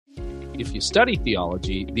if you study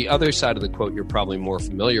theology, the other side of the quote you're probably more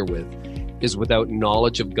familiar with is without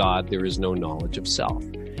knowledge of God, there is no knowledge of self.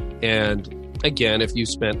 And again, if you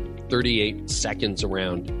spent 38 seconds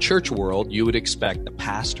around church world, you would expect the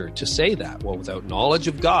pastor to say that. Well, without knowledge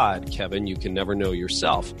of God, Kevin, you can never know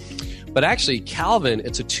yourself. But actually, Calvin,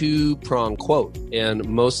 it's a two-pronged quote, and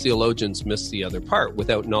most theologians miss the other part.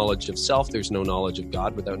 Without knowledge of self, there's no knowledge of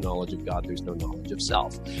God. Without knowledge of God, there's no knowledge of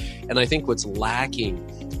self. And I think what's lacking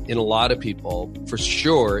in a lot of people, for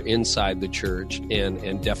sure, inside the church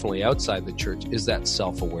and definitely outside the church, is that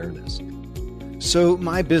self-awareness. So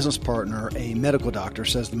my business partner, a medical doctor,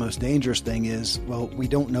 says the most dangerous thing is, well, we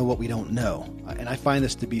don't know what we don't know. And I find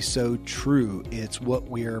this to be so true. It's what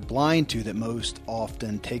we're blind to that most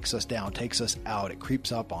often takes us down, takes us out. It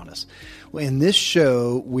creeps up on us. Well, in this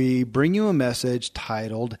show, we bring you a message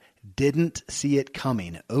titled, Didn't See It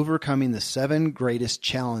Coming, Overcoming the 7 Greatest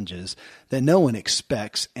Challenges That No One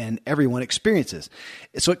Expects and Everyone Experiences.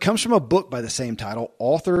 So it comes from a book by the same title,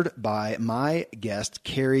 authored by my guest,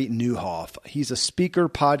 Carey Nieuwhof. He's a speaker,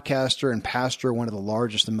 podcaster, and pastor of one of the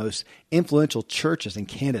largest and most influential churches in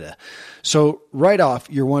Canada. So right off,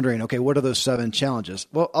 you're wondering, okay, what are those 7 challenges?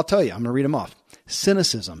 Well, I'll tell you, I'm going to read them off.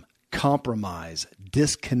 Cynicism, compromise,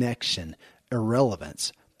 disconnection,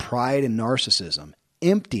 irrelevance, pride and narcissism,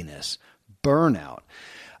 emptiness, burnout.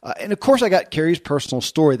 And of course, I got Carey's personal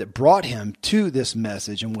story that brought him to this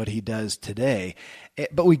message and what he does today.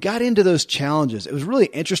 But we got into those challenges. It was really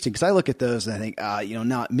interesting because I look at those and I think,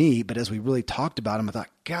 not me. But as we really talked about them, I thought,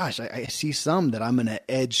 gosh, I see some that I'm going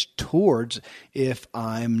to edge towards if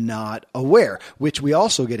I'm not aware, which we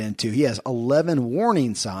also get into. He has 11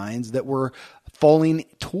 warning signs that we're falling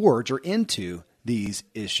towards or into these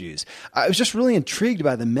issues. I was just really intrigued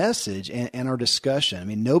by the message and our discussion. I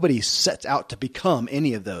mean, nobody sets out to become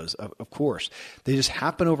any of those, of course. They just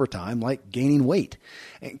happen over time, like gaining weight.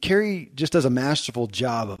 And Carey just does a masterful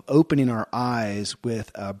job of opening our eyes with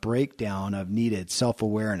a breakdown of needed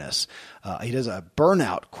self-awareness. He does a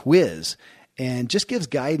burnout quiz and just gives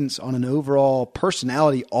guidance on an overall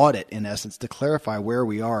personality audit, in essence, to clarify where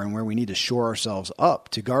we are and where we need to shore ourselves up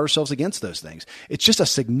to guard ourselves against those things. It's just a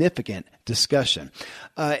significant discussion.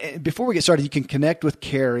 Before we get started, you can connect with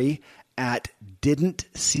Carey at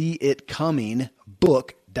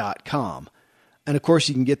didn'tseeitcomingbook.com. And of course,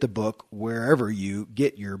 you can get the book wherever you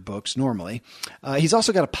get your books normally. He's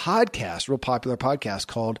also got a podcast, real popular podcast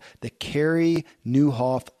called the Carey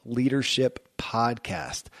Nieuwhof Leadership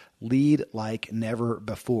Podcast. Lead like never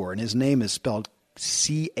before. And his name is spelled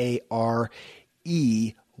Carey.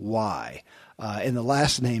 And the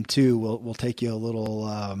last name, too, will take you a little,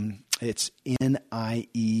 it's Nieuwhof.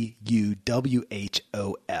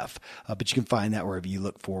 But you can find that wherever you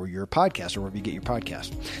look for your podcast or wherever you get your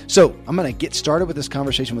podcast. So I'm going to get started with this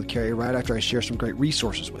conversation with Carey right after I share some great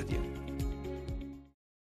resources with you.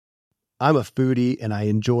 I'm a foodie and I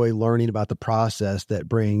enjoy learning about the process that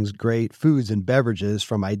brings great foods and beverages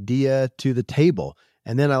from idea to the table.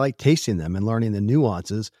 And then I like tasting them and learning the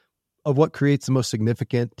nuances of what creates the most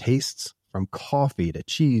significant tastes, from coffee to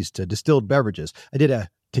cheese to distilled beverages. I did a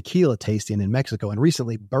tequila tasting in Mexico and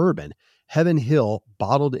recently bourbon. Heaven Hill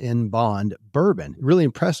Bottled in Bond bourbon really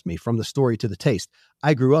impressed me from the story to the taste.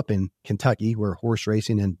 I grew up in Kentucky where horse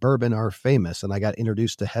racing and bourbon are famous, and I got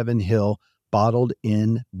introduced to Heaven Hill Bottled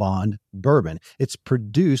in Bond bourbon. It's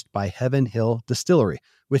produced by Heaven Hill Distillery,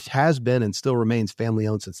 which has been and still remains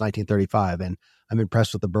family-owned since 1935. And I'm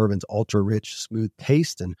impressed with the bourbon's ultra-rich, smooth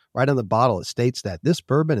taste. And right on the bottle, it states that this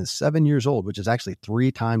bourbon is 7 years old, which is actually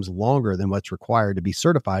 3 times longer than what's required to be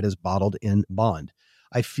certified as bottled in bond.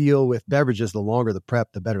 I feel with beverages, the longer the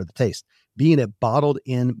prep, the better the taste. Being a bottled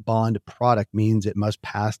in bond product means it must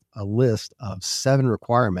pass a list of 7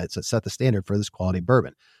 requirements that set the standard for this quality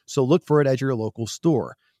bourbon. So look for it at your local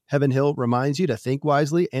store. Heaven Hill reminds you to think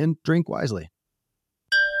wisely and drink wisely.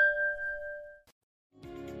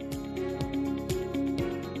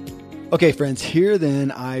 Okay, friends, here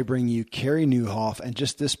then I bring you Carey Nieuwhof and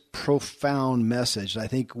just this profound message that I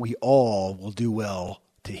think we all will do well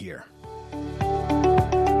to hear.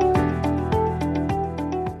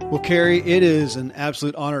 Well, Carey, it is an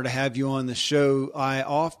absolute honor to have you on the show. I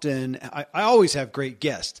always have great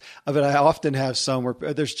guests, but I often have some where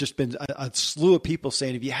there's just been a slew of people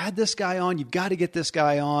saying, if you had this guy on, you've got to get this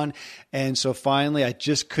guy on. And so finally, I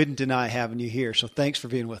just couldn't deny having you here. So thanks for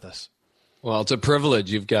being with us. Well, it's a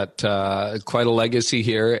privilege. You've got quite a legacy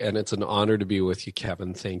here, and it's an honor to be with you,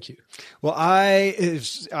 Kevin. Thank you. Well, I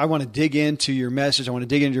want to dig into your message. I want to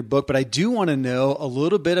dig into your book, but I do want to know a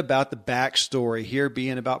little bit about the backstory here,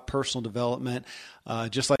 being about personal development.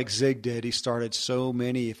 just like Zig did. He started so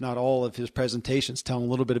many, if not all of his presentations, telling a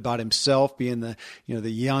little bit about himself, being the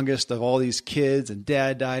youngest of all these kids, and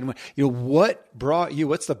dad died. What brought you,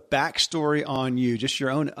 what's the backstory on you, just your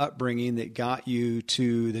own upbringing that got you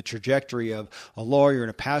to the trajectory of a lawyer and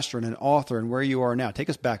a pastor and an author and where you are now? Take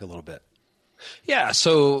us back a little bit. Yeah.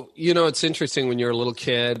 So, it's interesting when you're a little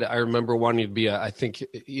kid. I remember wanting to be I think,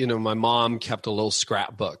 my mom kept a little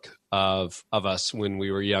scrapbook of us when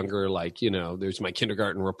we were younger. Like, there's my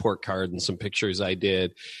kindergarten report card and some pictures I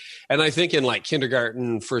did. And I think in like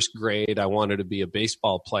kindergarten, first grade, I wanted to be a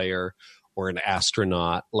baseball player or an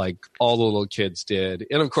astronaut, like all the little kids did.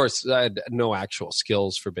 And of course, I had no actual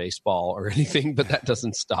skills for baseball or anything, but that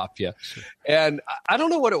doesn't stop you. And I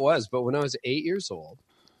don't know what it was, but when I was 8 years old,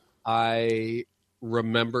 I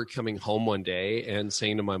remember coming home one day and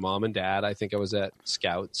saying to my mom and dad, I think I was at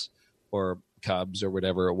Scouts or Cubs or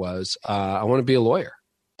whatever it was, I want to be a lawyer.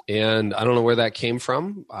 And I don't know where that came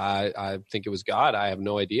from. I think it was God. I have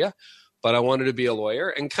no idea. But I wanted to be a lawyer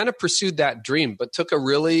and kind of pursued that dream, but took a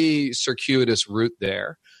really circuitous route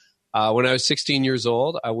there. When I was 16 years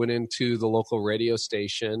old, I went into the local radio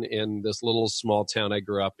station in this little small town I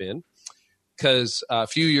grew up in. Because a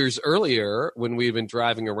few years earlier, when we've been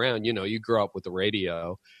driving around, you grow up with the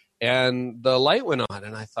radio, and the light went on,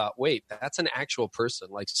 and I thought, wait, that's an actual person.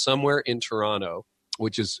 Like somewhere in Toronto,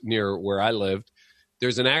 which is near where I lived,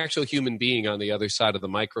 there's an actual human being on the other side of the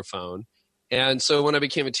microphone. And so when I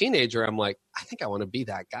became a teenager, I'm like, I think I want to be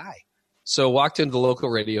that guy. So walked into the local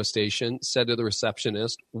radio station, said to the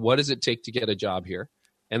receptionist, what does it take to get a job here?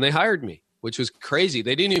 And they hired me, which was crazy.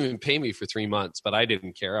 They didn't even pay me for 3 months, but I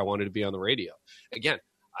didn't care. I wanted to be on the radio. Again,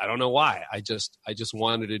 I don't know why. I just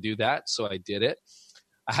wanted to do that, so I did it.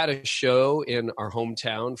 I had a show in our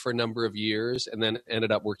hometown for a number of years, and then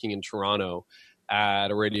ended up working in Toronto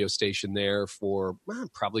at a radio station there for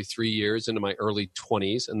probably 3 years into my early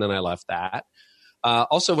 20s, and then I left that.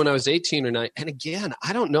 Also, when I was 18 or 19, and again,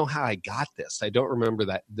 I don't know how I got this. I don't remember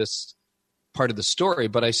this part of the story,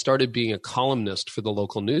 but I started being a columnist for the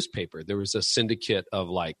local newspaper. There was a syndicate of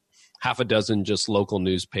like half a dozen just local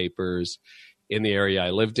newspapers in the area I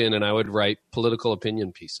lived in, and I would write political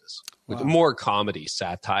opinion pieces with more comedy,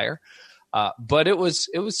 satire. But it was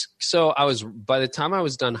so by the time I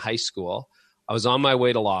was done high school, I was on my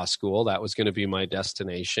way to law school. That was going to be my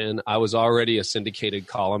destination. I was already a syndicated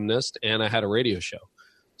columnist, and I had a radio show.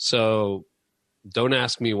 So don't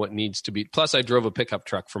ask me what needs to be. Plus, I drove a pickup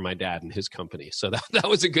truck for my dad and his company. So that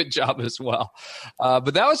was a good job as well.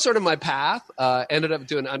 But that was sort of my path. Ended up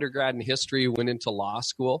doing undergrad in history, went into law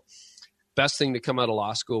school. Best thing to come out of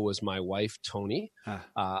law school was my wife, Tony.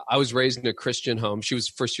 I was raised in a Christian home. She was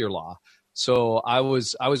first year law. So I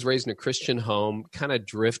was raised in a Christian home, kind of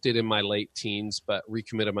drifted in my late teens, but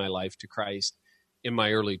recommitted my life to Christ in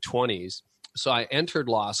my early 20s. So I entered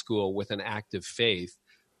law school with an active faith.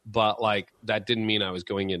 But like that didn't mean I was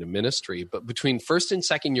going into ministry. But between first and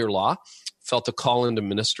second year law, felt a call into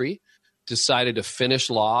ministry, decided to finish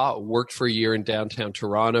law, worked for a year in downtown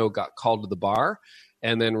Toronto, got called to the bar,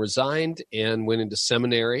 and then resigned and went into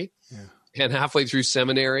seminary. Yeah. And halfway through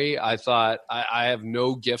seminary, I thought I have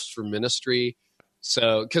no gifts for ministry.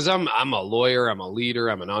 So, because I'm a lawyer, I'm a leader,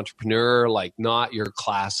 I'm an entrepreneur, like not your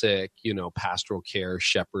classic, pastoral care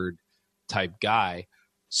shepherd type guy.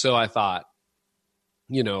 So I thought,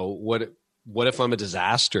 what if I'm a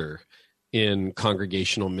disaster in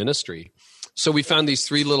congregational ministry? So we found these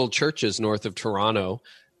 3 little churches north of Toronto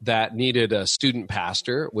that needed a student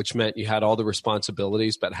pastor, which meant you had all the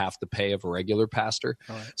responsibilities but half the pay of a regular pastor.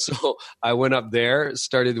 Right. So I went up there,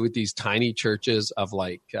 started with these tiny churches of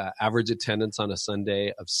like average attendance on a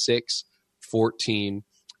Sunday of 6, 14,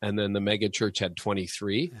 and then the mega church had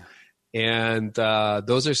 23. Yeah. And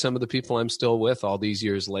those are some of the people I'm still with all these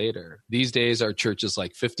years later. These days, our church is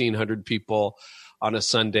like 1,500 people on a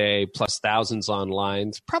Sunday, plus thousands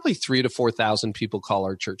online. Probably 3,000 to 4,000 people call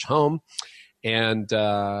our church home. And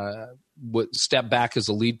stepped back as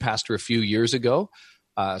a lead pastor a few years ago.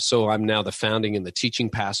 So I'm now the founding and the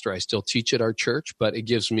teaching pastor. I still teach at our church, but it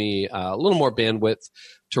gives me a little more bandwidth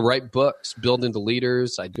to write books, build into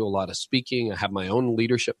leaders. I do a lot of speaking. I have my own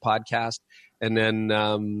leadership podcast. And then,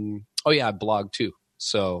 I blog too.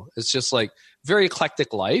 So it's just like very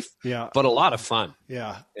eclectic life, but a lot of fun.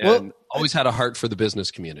 Yeah. And always had a heart for the business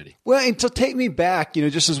community. Well, and to take me back,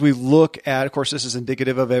 just as we look at, of course, this is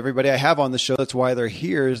indicative of everybody I have on the show. That's why they're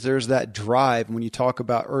here, is there's that drive when you talk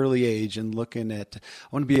about early age and looking at, I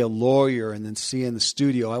want to be a lawyer and then seeing the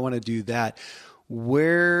studio. I want to do that.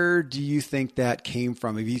 Where do you think that came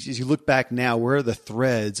from? As you look back now, where are the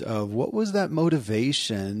threads of what was that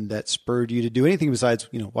motivation that spurred you to do anything besides,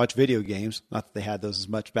 watch video games? Not that they had those as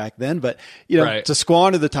much back then, but, right. to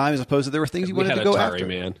squander the time as opposed to there were things you wanted to go Atari, after.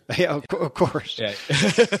 Man. Yeah, of course. Yeah.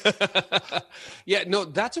 Yeah, no,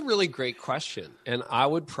 that's a really great question. And I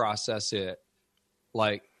would process it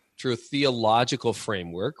like through a theological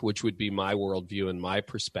framework, which would be my worldview and my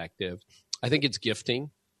perspective. I think it's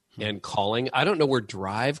gifting and calling. I don't know where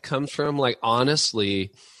drive comes from. Like,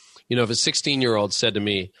 honestly, if a 16-year-old said to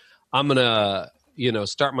me, I'm going to,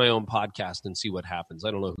 start my own podcast and see what happens.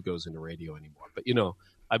 I don't know who goes into radio anymore, but,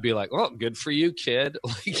 I'd be like, well, good for you, kid.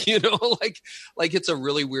 Like it's a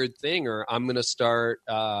really weird thing. Or I'm going to start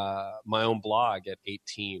my own blog at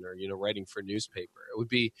 18 or, writing for a newspaper. It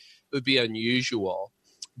would be unusual.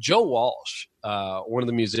 Joe Walsh, one of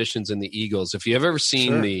the musicians in the Eagles, if you've ever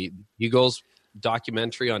seen the Eagles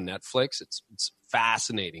documentary on Netflix, it's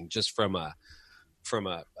fascinating just from a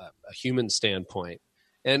human standpoint.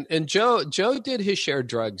 And Joe did his share of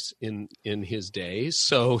drugs in his day,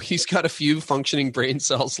 so he's got a few functioning brain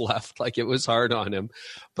cells left. Like, it was hard on him,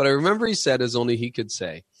 but I remember he said, as only he could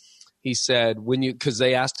say, he said, because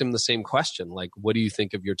they asked him the same question, like, what do you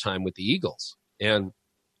think of your time with the Eagles? And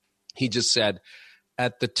he just said,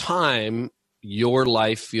 at the time, your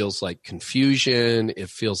life feels like confusion. It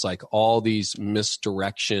feels like all these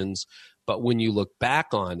misdirections. But when you look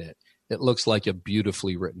back on it, it looks like a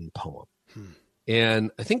beautifully written poem.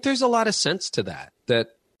 And I think there's a lot of sense to that,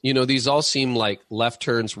 these all seem like left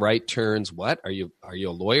turns, right turns. What? Are you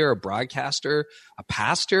a lawyer, a broadcaster, a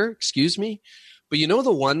pastor? Excuse me. But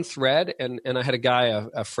the one thread, and I had a guy,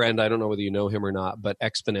 a friend, I don't know whether you know him or not, but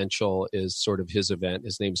Exponential is sort of his event.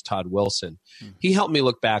 His name's Todd Wilson. He helped me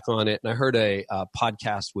look back on it, and I heard a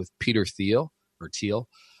podcast with Peter Thiel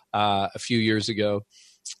a few years ago,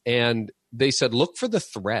 and they said, look for the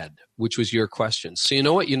thread, which was your question. So you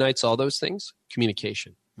know what unites all those things?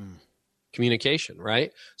 Communication. Communication,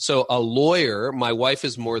 right? So a lawyer, my wife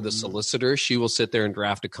is more the solicitor. She will sit there and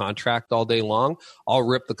draft a contract all day long. I'll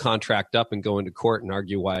rip the contract up and go into court and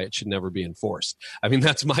argue why it should never be enforced. I mean,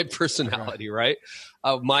 that's my personality, right?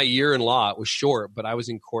 My year in law, it was short, but I was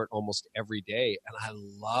in court almost every day. And I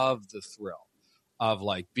loved the thrill of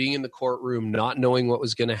like being in the courtroom, not knowing what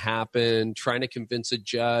was going to happen, trying to convince a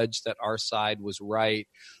judge that our side was right.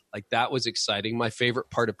 Like, that was exciting. My favorite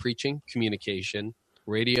part of preaching, communication,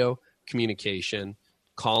 radio, communication,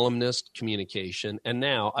 columnist, communication. And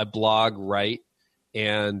now I blog, write,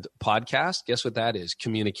 and podcast. Guess what that is?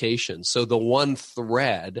 Communication. So the one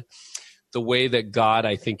thread, the way that God,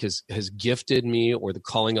 I think, has gifted me, or the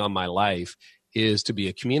calling on my life, is to be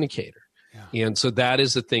a communicator. Yeah. And so that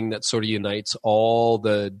is the thing that sort of unites all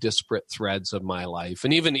the disparate threads of my life.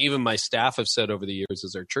 And even my staff have said over the years,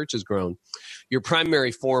 as our church has grown, your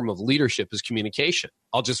primary form of leadership is communication.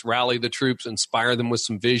 I'll just rally the troops, inspire them with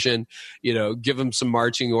some vision, give them some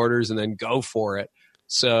marching orders, and then go for it.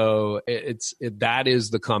 So that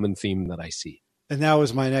is the common theme that I see. And that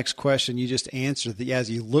was my next question. You just answered that.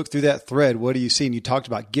 As you look through that thread, what do you see? And you talked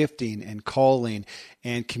about gifting and calling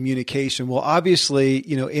and communication. Well, obviously,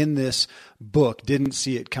 in this book, Didn't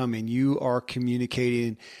See It Coming, you are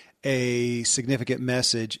communicating a significant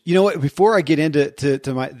message. You know what? Before I get into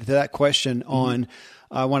that question on,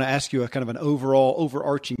 I want to ask you a kind of an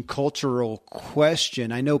overarching cultural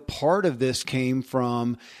question. I know part of this came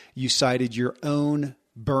from, you cited your own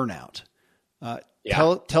burnout.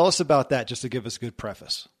 Yeah. Tell us about that, just to give us a good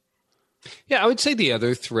preface. Yeah, I would say the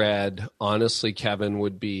other thread, honestly, Kevin,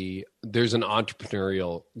 would be there's an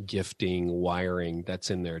entrepreneurial gifting wiring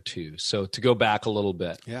that's in there too. So to go back a little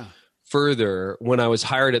bit further, when I was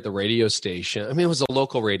hired at the radio station, I mean, it was a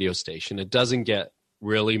local radio station. It doesn't get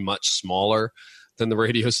really much smaller than the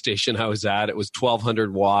radio station I was at. It was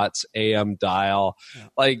 1,200 watts, AM dial. Yeah.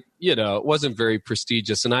 Like, it wasn't very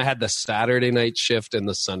prestigious. And I had the Saturday night shift and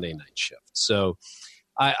the Sunday night shift. So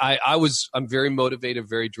I'm very motivated,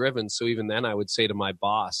 very driven. So even then I would say to my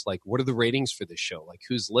boss, like, what are the ratings for this show? Like,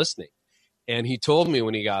 who's listening? And he told me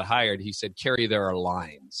when he got hired, he said, Carey, there are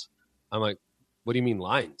lines. I'm like, what do you mean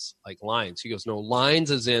lines? Like lines? He goes, no,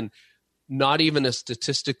 lines as in not even a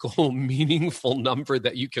statistical meaningful number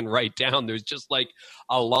that you can write down. There's just like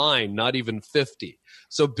a line, not even 50.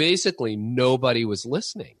 So basically nobody was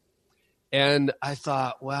listening. And I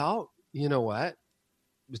thought, well, you know what?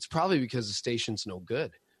 It's probably because the station's no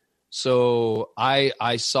good. So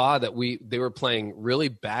I saw that they were playing really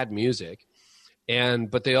bad music,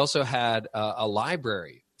 but they also had a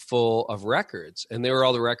library full of records, and they were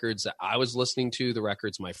all the records that I was listening to, the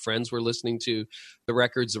records my friends were listening to, the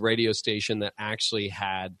records, the radio station that actually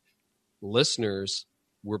had listeners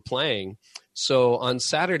we're playing. So on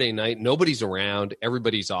Saturday night, nobody's around,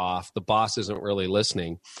 everybody's off, the boss isn't really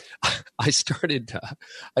listening. I started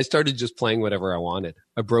just playing whatever I wanted.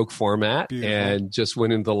 I broke format. Beautiful. And just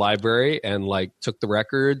went into the library and like took the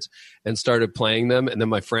records and started playing them. And then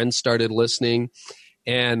my friends started listening.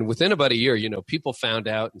 And within about a year, people found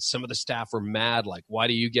out, and some of the staff were mad, like, why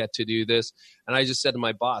do you get to do this? And I just said to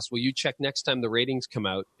my boss, well, you check next time the ratings come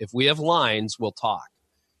out. If we have lines, we'll talk.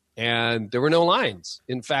 And there were no lines.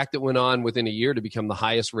 In fact, it went on within a year to become the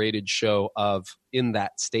highest rated show in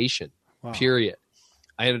that station, period.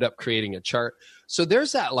 I ended up creating a chart. So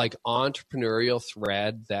there's that like entrepreneurial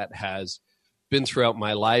thread that has been throughout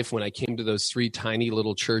my life. When I came to those 3 tiny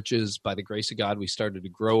little churches, by the grace of God, we started to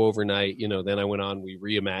grow overnight. Then I went on, we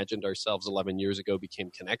reimagined ourselves 11 years ago,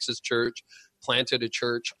 became Connexus Church, planted a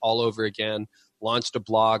church all over again, launched a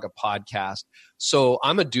blog, a podcast. So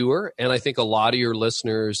I'm a doer, and I think a lot of your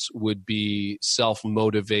listeners would be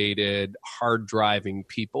self-motivated, hard-driving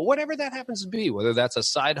people, whatever that happens to be, whether that's a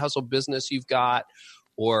side hustle business you've got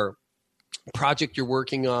or project you're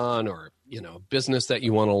working on or, business that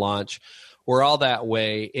you want to launch. We're all that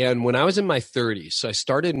way. And when I was in my 30s, so I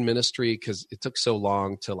started in ministry because it took so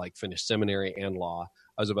long to like finish seminary and law.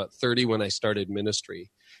 I was about 30 when I started ministry.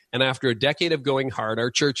 And after a decade of going hard, our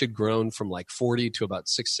church had grown from like 40 to about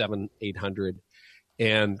 600, 700, 800.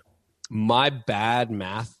 And my bad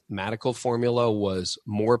mathematical formula was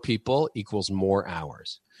more people equals more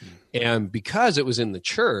hours. And because it was in the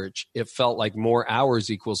church, it felt like more hours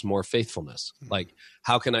equals more faithfulness. Like,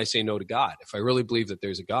 how can I say no to God? If I really believe that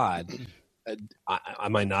there's a God,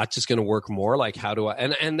 am I not just going to work more? Like, how do I,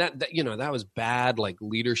 and that that was bad, like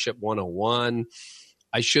leadership 101.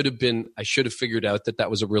 I should have figured out that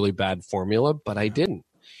was a really bad formula, but I didn't.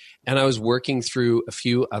 And I was working through a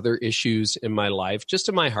few other issues in my life, just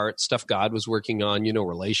in my heart, stuff God was working on,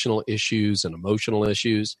 relational issues and emotional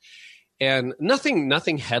issues, and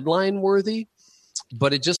nothing headline worthy,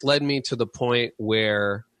 but it just led me to the point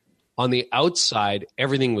where on the outside,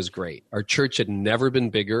 everything was great. Our church had never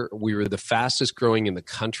been bigger. We were the fastest growing in the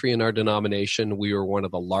country in our denomination. We were one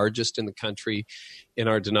of the largest in the country in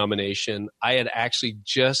our denomination. I had actually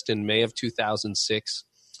just in May of 2006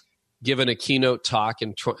 given a keynote talk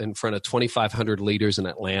in front of 2,500 leaders in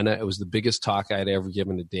Atlanta. It was the biggest talk I had ever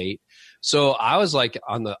given to date. So I was like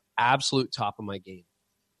on the absolute top of my game.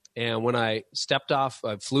 And when I stepped off,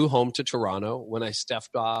 I flew home to Toronto. When I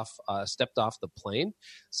stepped off the plane,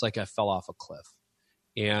 it's like I fell off a cliff.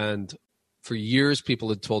 And for years, people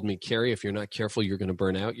had told me, Carey, if you're not careful, you're going to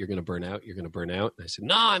burn out. You're going to burn out. You're going to burn out. And I said,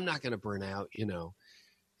 no, I'm not going to burn out,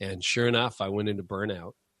 And sure enough, I went into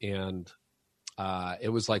burnout, and it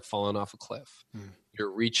was like falling off a cliff.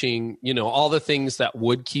 You're reaching, all the things that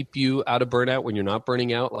would keep you out of burnout when you're not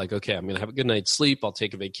burning out. Like, okay, I'm going to have a good night's sleep. I'll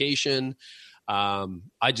take a vacation.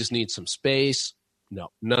 I just need some space. No,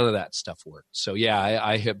 none of that stuff worked. So yeah,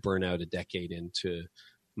 I hit burnout a decade into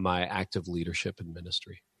my active leadership in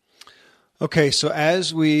ministry. Okay. So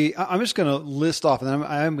I'm just going to list off, and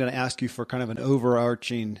I'm going to ask you for kind of an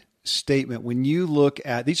overarching statement. When you look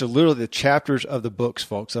at, these are literally the chapters of the books,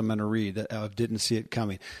 folks, I'm going to read that I didn't see it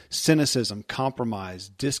coming. Cynicism, compromise,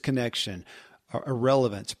 disconnection,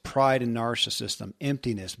 irrelevance, pride and narcissism,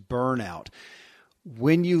 emptiness, burnout.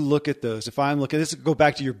 When you look at those, if I'm looking, this go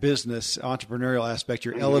back to your business entrepreneurial aspect,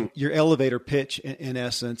 your elevator pitch in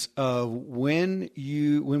essence of when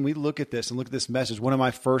we look at this and look at this message, one of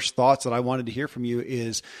my first thoughts that I wanted to hear from you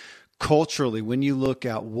is culturally, when you look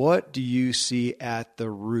at what do you see at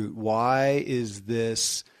the root? Why is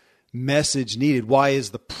this message needed? Why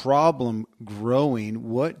is the problem growing?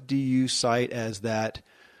 What do you cite as that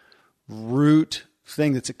root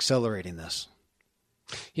thing that's accelerating this?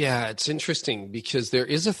 Yeah, it's interesting because there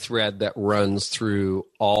is a thread that runs through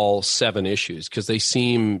all 7 issues because they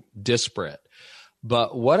seem disparate.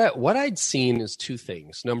 But what I'd seen is 2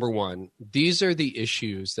 things. Number one, these are the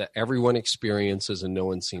issues that everyone experiences and no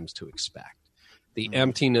one seems to expect. The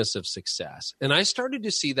emptiness of success. And I started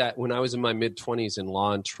to see that when I was in my mid-20s in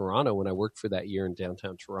law in Toronto, when I worked for that year in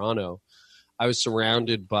downtown Toronto. I was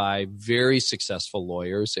surrounded by very successful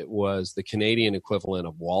lawyers. It was the Canadian equivalent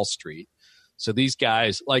of Wall Street. So these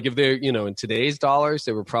guys, like if they're, in today's dollars,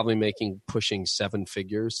 they were probably pushing 7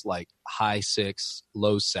 figures, like high 6,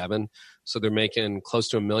 low 7. So they're making close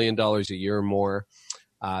to $1 million a year or more.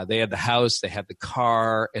 They had the house, they had the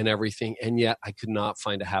car and everything. And yet I could not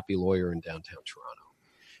find a happy lawyer in downtown Toronto.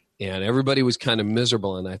 And everybody was kind of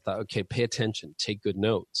miserable. And I thought, okay, pay attention, take good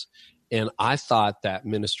notes. And I thought that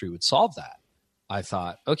ministry would solve that. I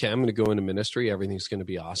thought, okay, I'm going to go into ministry. Everything's going to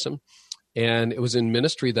be awesome. And it was in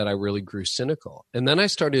ministry that I really grew cynical. And then I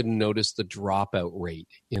started to notice the dropout rate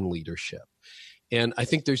in leadership. And I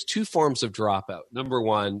think there's two forms of dropout. Number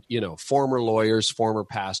one, former lawyers, former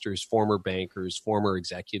pastors, former bankers, former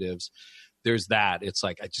executives. There's that. It's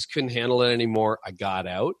like, I just couldn't handle it anymore. I got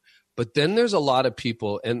out. But then there's a lot of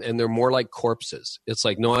people, and they're more like corpses. It's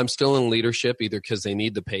like, no, I'm still in leadership, either because they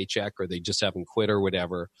need the paycheck or they just haven't quit or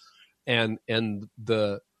whatever. And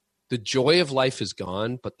the joy of life is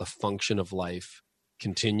gone, but the function of life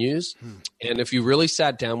continues. And if you really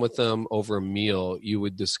sat down with them over a meal, you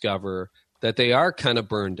would discover that they are kind of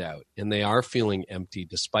burned out and they are feeling empty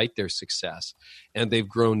despite their success. And they've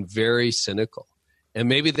grown very cynical. And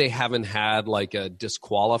maybe they haven't had like a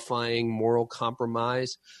disqualifying moral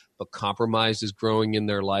compromise, but compromise is growing in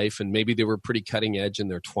their life. And maybe they were pretty cutting edge in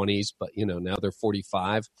their 20s, but now they're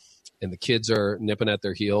 45 and the kids are nipping at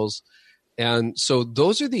their heels. And so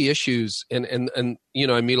those are the issues. And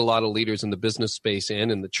I meet a lot of leaders in the business space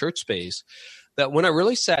and in the church space that when I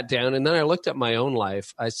really sat down and then I looked at my own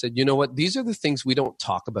life, I said, you know what, these are the things we don't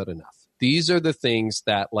talk about enough. These are the things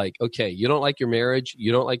that, like, okay, you don't like your marriage,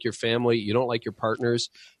 you don't like your family, you don't like your partners,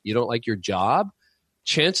 you don't like your job.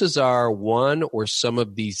 Chances are one or some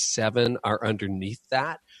of these 7 are underneath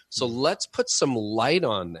that. So let's put some light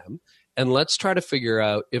on them. And let's try to figure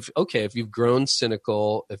out if you've grown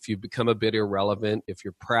cynical, if you've become a bit irrelevant, if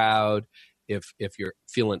you're proud, if you're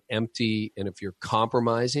feeling empty, and if you're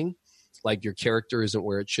compromising, like your character isn't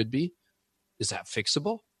where it should be, is that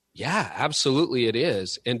fixable? Yeah, absolutely it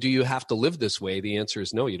is. And do you have to live this way? The answer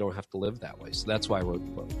is no, you don't have to live that way. So that's why I wrote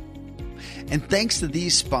the book. And thanks to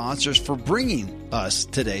these sponsors for bringing us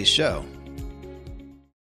today's show.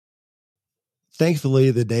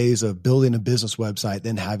 Thankfully, the days of building a business website,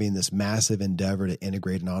 then having this massive endeavor to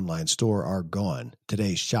integrate an online store are gone.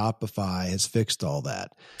 Today, Shopify has fixed all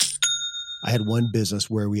that. I had one business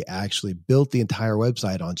where we actually built the entire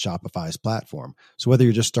website on Shopify's platform. So whether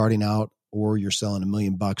you're just starting out or you're selling $1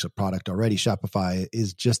 million of product already, Shopify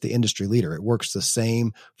is just the industry leader. It works the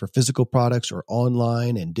same for physical products or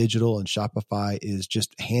online and digital, and Shopify is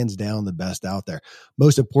just hands down the best out there.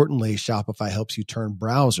 Most importantly, Shopify helps you turn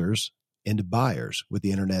browsers into buyers with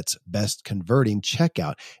the internet's best converting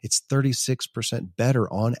checkout. It's 36% better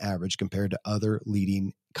on average compared to other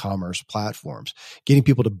leading commerce platforms. Getting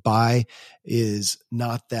people to buy is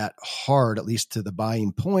not that hard, at least to the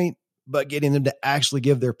buying point, but getting them to actually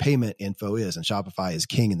give their payment info is, and Shopify is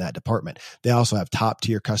king in that department. They also have top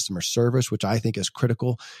tier customer service, which I think is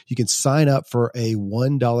critical. You can sign up for a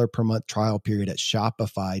 $1 per month trial period at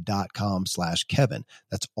shopify.com/Kevin.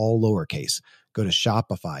 That's all lowercase. Go to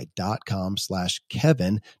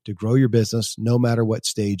shopify.com/Kevin to grow your business no matter what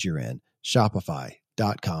stage you're in.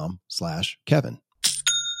 Shopify.com/Kevin.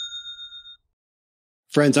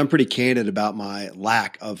 Friends, I'm pretty candid about my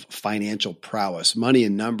lack of financial prowess. Money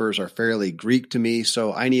and numbers are fairly Greek to me,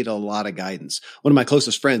 so I need a lot of guidance. One of my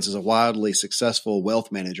closest friends is a wildly successful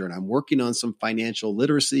wealth manager, and I'm working on some financial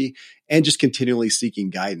literacy and just continually seeking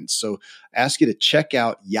guidance. So I ask you to check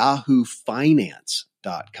out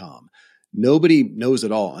yahoofinance.com. Nobody knows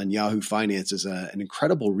it all, and Yahoo Finance is an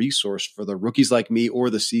incredible resource for the rookies like me or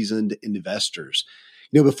the seasoned investors.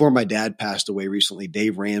 Before my dad passed away recently,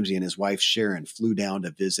 Dave Ramsey and his wife Sharon flew down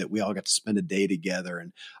to visit. We all got to spend a day together,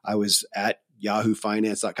 and I was at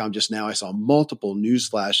yahoofinance.com just now. I saw multiple news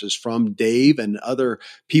flashes from Dave and other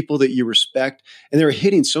people that you respect, and they were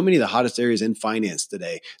hitting so many of the hottest areas in finance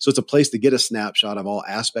today. So it's a place to get a snapshot of all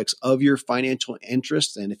aspects of your financial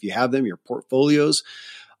interests, and if you have them, your portfolios.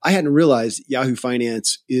 I hadn't realized Yahoo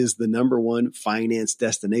Finance is the #1 finance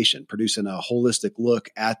destination, producing a holistic look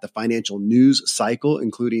at the financial news cycle,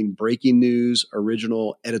 including breaking news,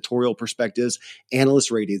 original editorial perspectives, analyst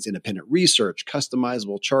ratings, independent research,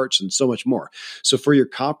 customizable charts, and so much more. So for your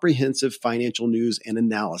comprehensive financial news and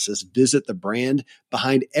analysis, visit the brand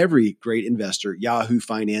behind every great investor,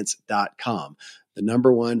 yahoofinance.com, the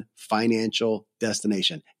 #1 financial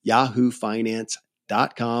destination,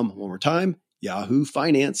 yahoofinance.com. One more time,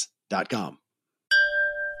 yahoofinance.com.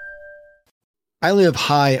 I live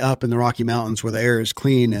high up in the Rocky Mountains where the air is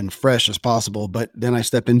clean and fresh as possible, but then I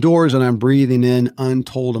step indoors and I'm breathing in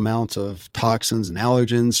untold amounts of toxins and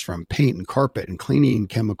allergens from paint and carpet and cleaning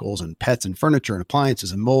chemicals and pets and furniture and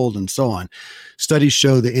appliances and mold and so on. Studies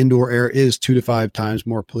show the indoor air is 2 to 5 times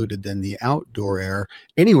more polluted than the outdoor air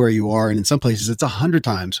anywhere you are, and in some places it's 100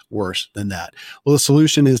 times worse than that. Well, the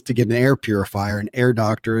solution is to get an air purifier, and Air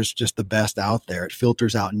Doctor is just the best out there. It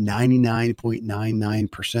filters out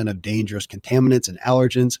 99.99% of dangerous contaminants and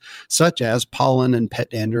allergens, such as pollen and pet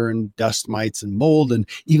dander and dust mites and mold and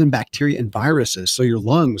even bacteria and viruses, so your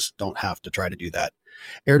lungs don't have to try to do that.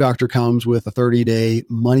 Air Doctor comes with a 30-day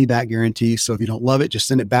money-back guarantee. So if you don't love it, just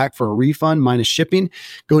send it back for a refund minus shipping.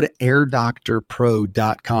 Go to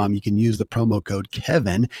airdoctorpro.com. You can use the promo code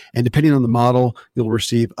Kevin, and depending on the model, you'll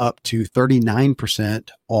receive up to 39%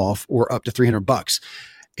 off or up to $300.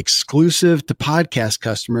 Exclusive to podcast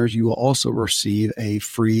customers, you will also receive a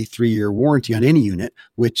free 3-year warranty on any unit,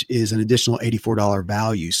 which is an additional $84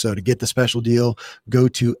 value. So to get the special deal, go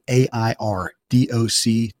to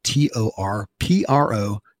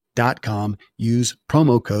airdoctorpro.com. Use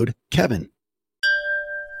promo code Kevin.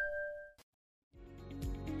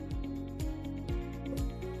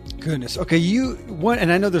 Goodness. Okay,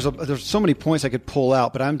 and I know there's so many points I could pull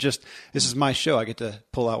out, but this is my show. I get to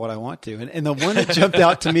pull out what I want to. And the one that jumped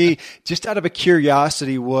out to me, just out of a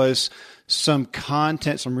curiosity, was some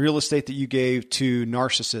content, some real estate that you gave to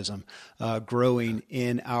narcissism growing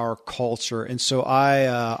in our culture. And so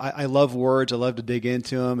I love words. I love to dig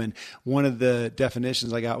into them. And one of the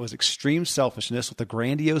definitions I got was extreme selfishness with a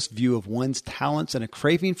grandiose view of one's talents and a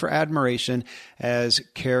craving for admiration as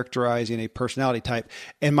characterizing a personality type.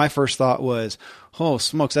 And my first thought was, oh,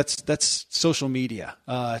 smokes, that's social media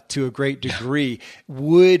to a great degree.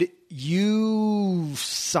 Would you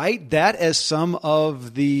cite that as some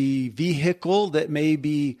of the vehicle that may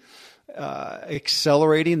be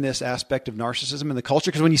accelerating this aspect of narcissism in the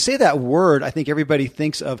culture? Because when you say that word, I think everybody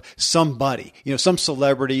thinks of somebody, some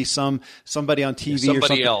celebrity, somebody on TV, somebody or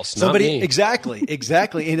something else, somebody, not me.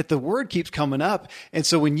 Exactly. And if the word keeps coming up, and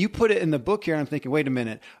so when you put it in the book here, I'm thinking, wait a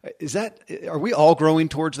minute, are we all growing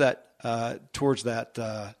towards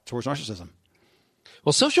narcissism?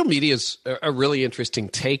 Well, social media is a really interesting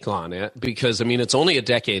take on it because, it's only a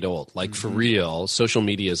decade old. Like, for real, social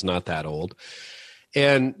media is not that old.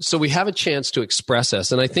 And so we have a chance to express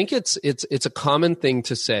us. And I think it's a common thing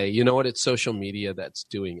to say, you know what, it's social media that's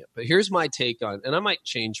doing it. But here's my take on, and I might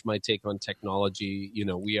change my take on technology.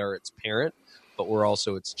 We are its parent, but we're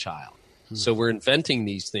also its child. So we're inventing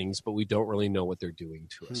these things, but we don't really know what they're doing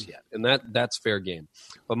to us yet. And that's fair game.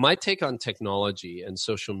 But my take on technology and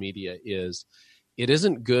social media is, it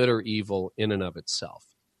isn't good or evil in and of itself.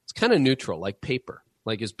 It's kind of neutral, like paper.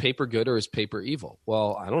 Like, is paper good or is paper evil?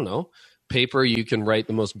 Well, I don't know. Paper, you can write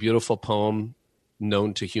the most beautiful poem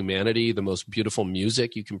known to humanity, the most beautiful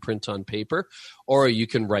music you can print on paper, or you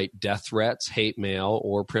can write death threats, hate mail,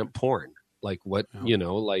 or print porn. Like, what,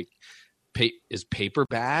 is paper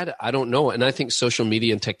bad? I don't know. And I think social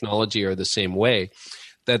media and technology are the same way,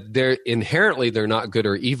 that they're not good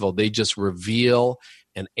or evil. They just reveal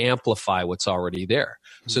and amplify what's already there.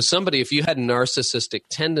 So if you had narcissistic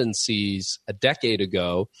tendencies a decade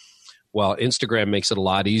ago, well, Instagram makes it a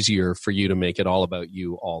lot easier for you to make it all about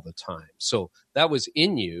you all the time. So that was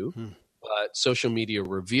in you, but social media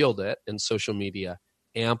revealed it and social media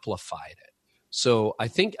amplified it. So I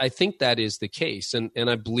think that is the case. And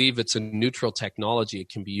I believe it's a neutral technology. It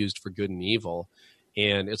can be used for good and evil.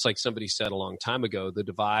 And it's like somebody said a long time ago, the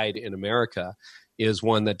divide in America is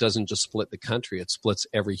one that doesn't just split the country, it splits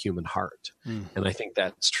every human heart. And I think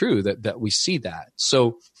that's true, that we see that.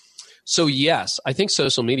 So yes, I think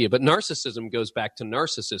social media, but narcissism goes back to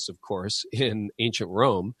Narcissus, of course, in ancient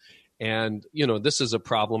Rome. And, this is a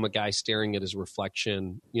problem, a guy staring at his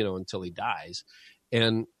reflection, until he dies.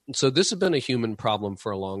 And so this has been a human problem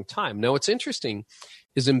for a long time. Now, what's interesting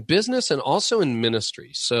is in business and also in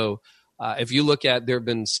ministry. So if you look at, there have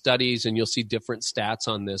been studies, and you'll see different stats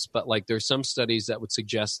on this, but there's some studies that would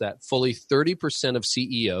suggest that fully 30% of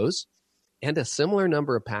CEOs and a similar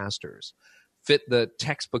number of pastors fit the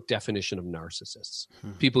textbook definition of narcissists.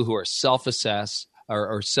 People who are self-assessed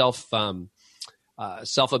or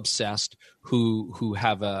self-obsessed, who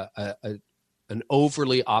have an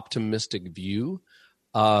overly optimistic view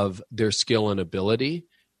of their skill and ability,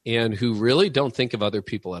 and who really don't think of other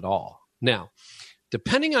people at all. Now,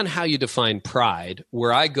 depending on how you define pride,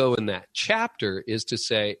 where I go in that chapter is to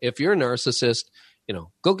say, if you're a narcissist,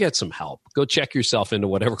 go get some help. Go check yourself into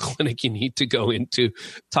whatever clinic you need to go into.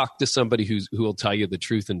 Talk to somebody who will tell you the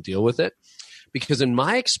truth and deal with it. Because in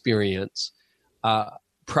my experience,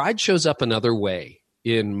 pride shows up another way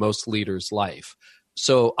in most leaders' life.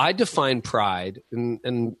 So I define pride,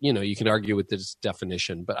 and you can argue with this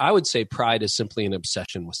definition, but I would say pride is simply an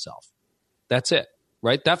obsession with self. That's it.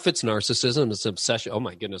 Right? That fits narcissism. It's obsession. Oh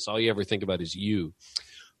my goodness. All you ever think about is you.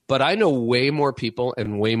 But I know way more people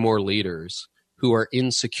and way more leaders who are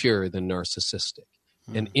insecure than narcissistic.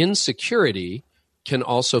 And insecurity can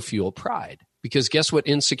also fuel pride, because guess what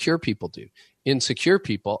insecure people do? Insecure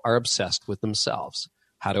people are obsessed with themselves.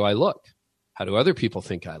 How do I look? How do other people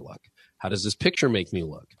think I look? How does this picture make me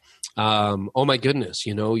look? Oh my goodness.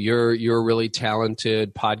 You're a really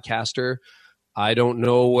talented podcaster. I don't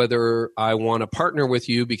know whether I want to partner with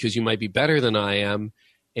you because you might be better than I am.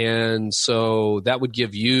 And so that would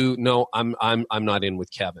give you, no, I'm not in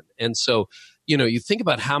with Kevin. And so, you think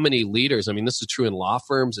about how many leaders, I mean, this is true in law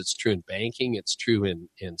firms, it's true in banking, it's true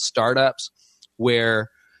in startups, where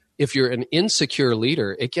if you're an insecure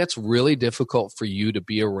leader, it gets really difficult for you to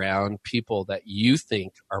be around people that you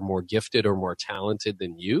think are more gifted or more talented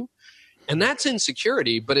than you. And that's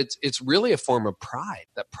insecurity, but it's really a form of pride.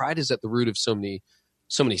 That pride is at the root of so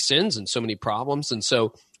many sins and so many problems. And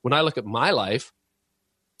so when I look at my life,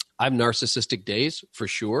 I have narcissistic days for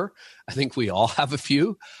sure. I think we all have a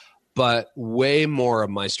few, but way more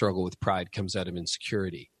of my struggle with pride comes out of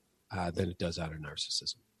insecurity than it does out of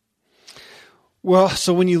narcissism. Well,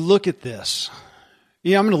 so when you look at this,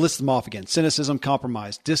 I'm going to list them off again: cynicism,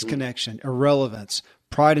 compromise, disconnection, irrelevance,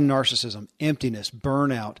 pride and narcissism, emptiness,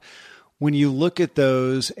 burnout. When you look at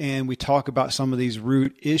those and we talk about some of these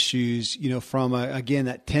root issues, from again,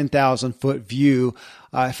 that 10,000 foot view,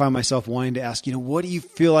 I find myself wanting to ask, what do you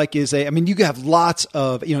feel like you have lots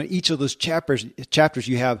of, each of those chapters,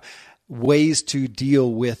 you have ways to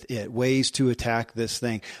deal with it, ways to attack this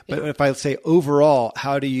thing. But if I say overall,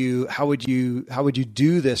 how would you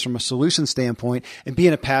do this from a solution standpoint? And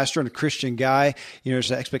being a pastor and a Christian guy,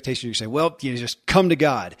 there's an expectation you say, well, just come to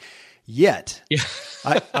God. Yet, yeah.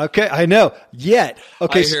 I know. Yet,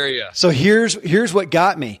 okay. I hear you. So here's what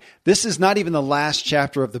got me. This is not even the last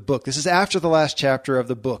chapter of the book. This is after the last chapter of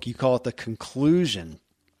the book. You call it the conclusion,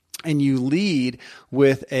 and you lead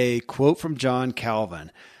with a quote from John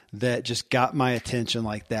Calvin that just got my attention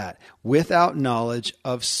like that. Without knowledge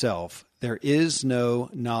of self, there is no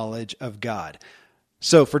knowledge of God.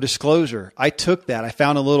 So for disclosure, I took that. I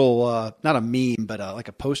found a little, not a meme, but like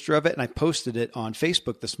a poster of it, and I posted it on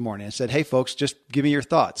Facebook this morning. I said, hey, folks, just give me your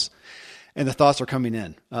thoughts. And the thoughts are coming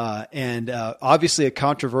in. And obviously a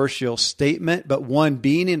controversial statement, but one,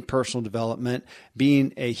 being in personal development,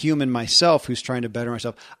 being a human myself who's trying to better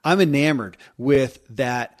myself, I'm enamored with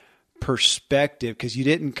that perspective, because you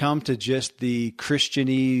didn't come to just the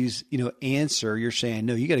Christianese, answer. You're saying,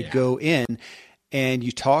 no, you got to go in. And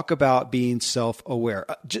you talk about being self-aware.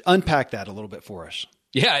 Unpack that a little bit for us.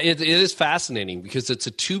 Yeah, it is fascinating because it's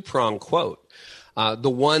a two-pronged quote. The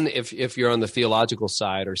one, if you're on the theological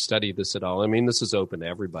side or study this at all, I mean, this is open to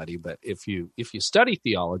everybody, but if you study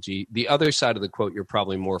theology, the other side of the quote you're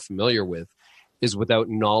probably more familiar with is, without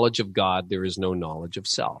knowledge of God, there is no knowledge of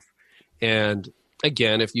self. And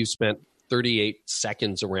again, if you spent 38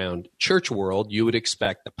 seconds around church world, you would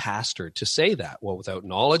expect the pastor to say that. Well, without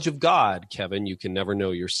knowledge of God, Kevin, you can never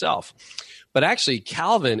know yourself. But actually,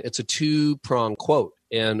 Calvin, it's a two-pronged quote,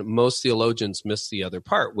 and most theologians miss the other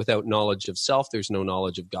part. Without knowledge of self, there's no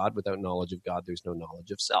knowledge of God. Without knowledge of God, there's no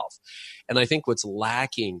knowledge of self. And I think what's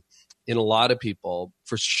lacking in a lot of people,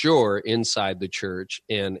 for sure, inside the church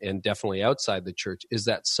and definitely outside the church, is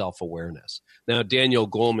that self-awareness. Now, Daniel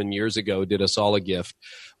Goleman years ago did us all a gift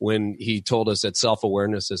when he told us that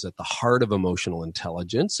self-awareness is at the heart of emotional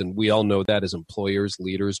intelligence. And we all know that as employers,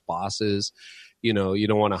 leaders, bosses. You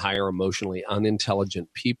don't want to hire emotionally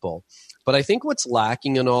unintelligent people. But I think what's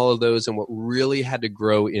lacking in all of those, and what really had to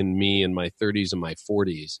grow in me in my 30s and my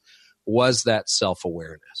 40s, was that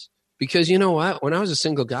self-awareness. Because you know what? When I was a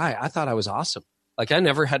single guy, I thought I was awesome. Like, I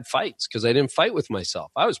never had fights because I didn't fight with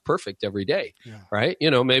myself. I was perfect every day, right?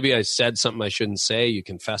 Maybe I said something I shouldn't say. You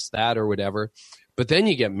confess that or whatever. But then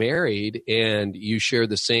you get married and you share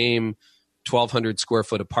the same 1,200 square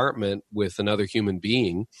foot apartment with another human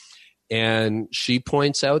being. And she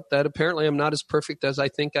points out that apparently I'm not as perfect as I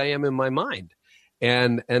think I am in my mind.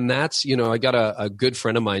 And that's, I got a good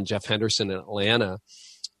friend of mine, Jeff Henderson in Atlanta,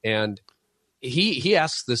 and he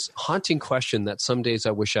asks this haunting question that some days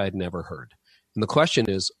I wish I had never heard. And the question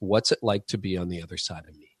is, what's it like to be on the other side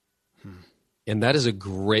of me? And that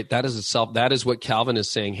is what Calvin is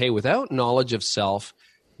saying. Hey, without knowledge of self,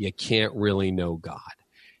 you can't really know God.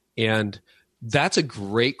 And that's a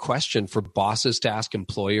great question for bosses to ask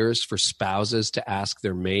employers, for spouses to ask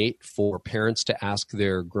their mate, for parents to ask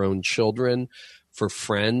their grown children, for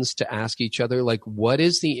friends to ask each other, like, what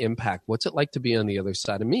is the impact? What's it like to be on the other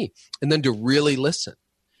side of me? And then to really listen.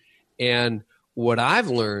 And what I've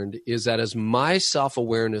learned is that as my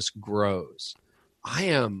self-awareness grows, I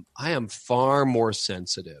am far more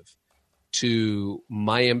sensitive to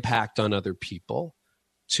my impact on other people,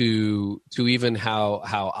 to even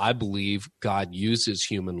how I believe God uses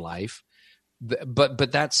human life.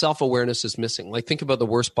 But that self-awareness is missing. Like, think about the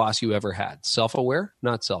worst boss you ever had. Self-aware,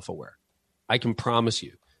 not self-aware. I can promise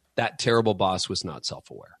you that terrible boss was not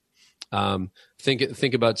self-aware.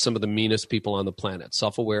 Think about some of the meanest people on the planet.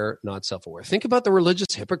 Self-aware, not self-aware. Think about the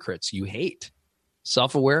religious hypocrites you hate.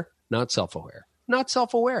 Self-aware, not self-aware, not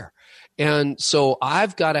self-aware. And so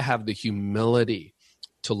I've got to have the humility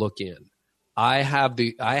to look in. I have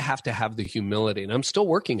to have the humility, and I'm still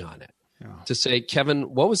working on it, to say,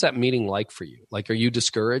 Kevin, what was that meeting like for you? Like, are you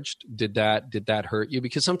discouraged? Did that hurt you?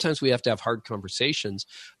 Because sometimes we have to have hard conversations,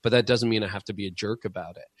 but that doesn't mean I have to be a jerk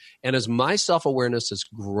about it. And as my self-awareness has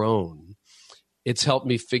grown, it's helped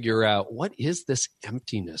me figure out, what is this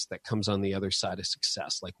emptiness that comes on the other side of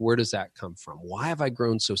success? Like, where does that come from? Why have I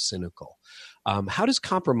grown so cynical? How does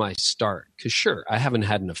compromise start? Because sure, I haven't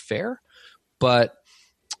had an affair, but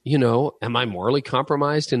am I morally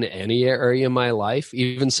compromised in any area of my life?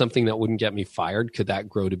 Even something that wouldn't get me fired, could that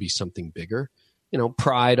grow to be something bigger?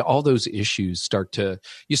 Pride, all those issues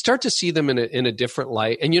you start to see them in a different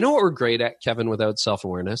light. And you know what we're great at, Kevin, without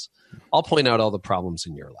self-awareness? I'll point out all the problems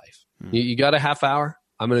in your life. You got a half hour?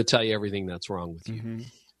 I'm going to tell you everything that's wrong with you. Mm-hmm.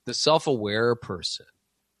 The self-aware person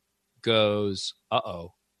goes,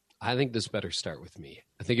 I think this better start with me.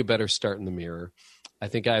 I think it better start in the mirror. I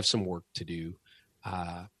think I have some work to do.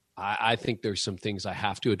 I think there's some things I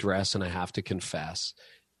have to address and I have to confess,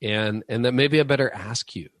 and that maybe I better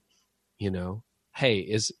ask you, hey,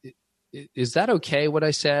 is that okay what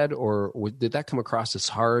I said, or did that come across as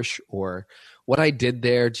harsh, or what I did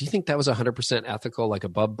there, do you think that was 100% ethical, like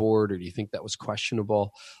above board, or do you think that was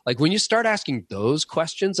questionable? Like, when you start asking those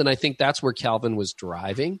questions, and I think that's where Calvin was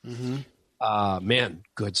driving, man,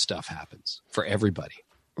 good stuff happens for everybody.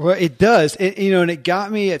 Well, it does. And it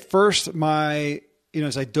got me at first,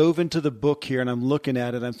 as I dove into the book here and I'm looking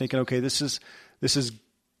at it, I'm thinking, okay, this is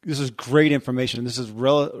great information. This is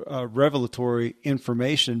revelatory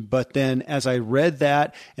information. But then as I read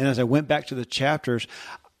that and as I went back to the chapters,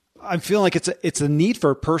 I'm feeling like it's a need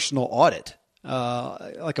for a personal audit.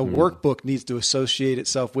 Like a workbook needs to associate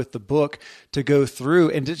itself with the book to go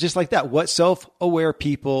through, and just like that, what self-aware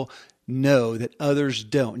people know that others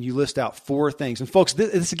don't. And you list out 4 things. And folks,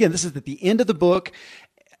 this is at the end of the book.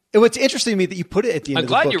 What's interesting to me that you put it at the end of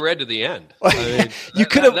the book. I'm glad you read to the end. I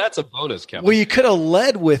mean, that's a bonus, Kevin. Well, you could have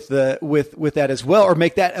led with that as well, or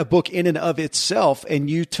make that a book in and of itself, and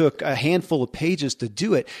you took a handful of pages to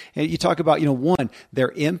do it. And you talk about, one,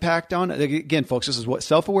 their impact on, again, folks, this is what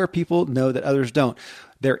self-aware people know that others don't.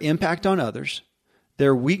 Their impact on others,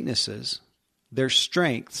 their weaknesses, their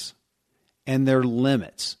strengths, and their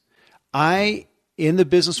limits. In the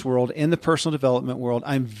business world, in the personal development world,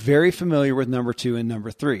 I'm very familiar with number 2 and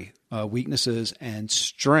number 3, weaknesses and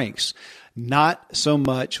strengths, not so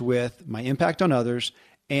much with my impact on others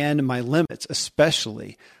and my limits,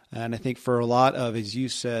 especially. And I think for a lot of, as you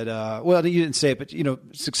said, well, you didn't say it, but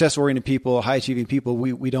success-oriented people, high-achieving people,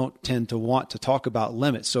 we don't tend to want to talk about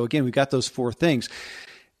limits. So again, we've got those 4 things.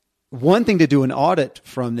 One thing to do an audit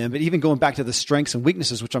from them, but even going back to the strengths and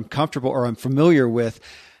weaknesses, which I'm comfortable or I'm familiar with,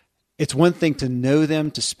 it's one thing to know them,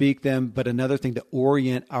 to speak them, but another thing to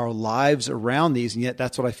orient our lives around these. And yet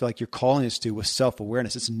that's what I feel like you're calling us to with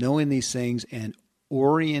self-awareness. It's knowing these things and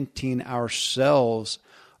orienting ourselves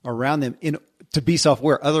around them to be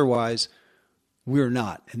self-aware. Otherwise, we're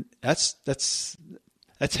not. And that's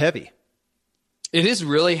heavy. It is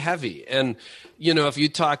really heavy. And, if you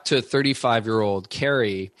talk to 35-year-old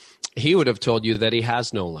Carey, he would have told you that he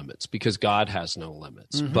has no limits because God has no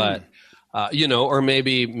limits. Mm-hmm. But or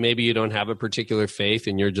maybe you don't have a particular faith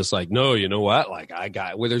and you're just like, no, you know what? Like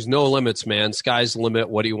there's no limits, man. Sky's the limit.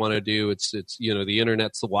 What do you want to do? It's the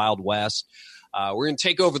internet's the Wild West. We're going to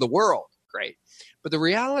take over the world. Great. But the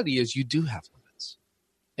reality is you do have limits.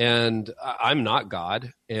 And I'm not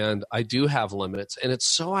God, and I do have limits. And it's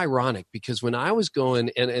so ironic because when I was going,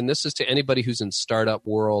 and this is to anybody who's in startup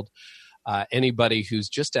world, anybody who's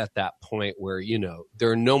just at that point where,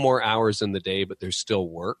 there are no more hours in the day, but there's still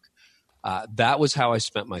work. That was how I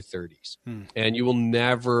spent my 30s. And you will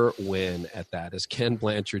never win at that. As Ken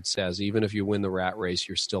Blanchard says, even if you win the rat race,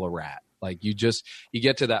 you're still a rat. Like you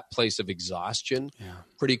get to that place of exhaustion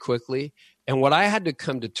pretty quickly. And what I had to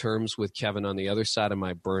come to terms with, Kevin, on the other side of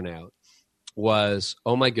my burnout was,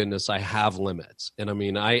 oh my goodness, I have limits. And I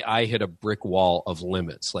mean, I hit a brick wall of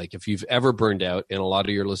limits. Like if you've ever burned out, and a lot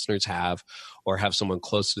of your listeners have, or have someone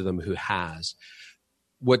close to them who has,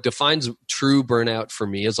 what defines true burnout for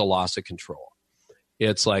me is a loss of control.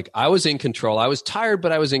 It's like I was in control. I was tired,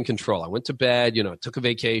 but I was in control. I went to bed, took a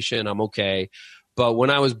vacation. I'm okay. But when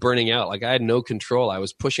I was burning out, like I had no control. I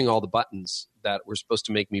was pushing all the buttons that were supposed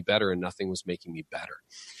to make me better, and nothing was making me better.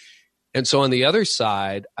 And so on the other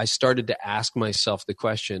side, I started to ask myself the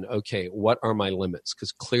question, okay, what are my limits?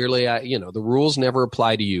 Because clearly, the rules never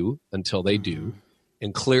apply to you until they do.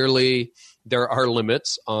 And clearly there are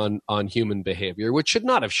limits on human behavior, which should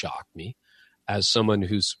not have shocked me as someone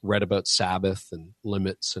who's read about Sabbath and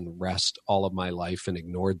limits and rest all of my life and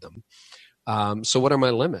ignored them. So what are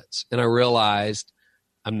my limits? And I realized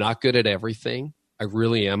I'm not good at everything. I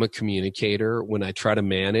really am a communicator. When I try to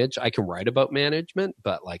manage, I can write about management,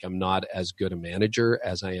 but like I'm not as good a manager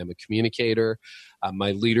as I am a communicator.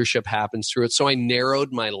 My leadership happens through it. So I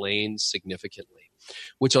narrowed my lanes significantly,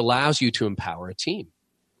 which allows you to empower a team.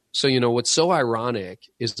 So, what's so ironic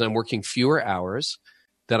is I'm working fewer hours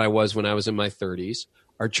than I was when I was in my 30s.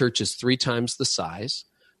 Our church is 3 times the size.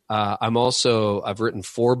 I've written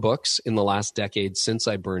 4 books in the last decade since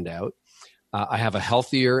I burned out. I have a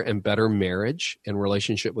healthier and better marriage and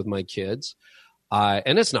relationship with my kids.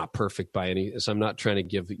 And it's not perfect by any, so I'm not trying to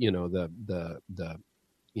give, the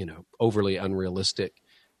overly unrealistic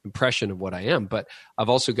impression of what I am, but I've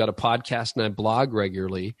also got a podcast and I blog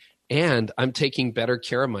regularly, and I'm taking better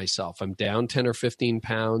care of myself. I'm down 10 or 15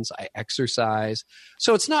 pounds. I exercise.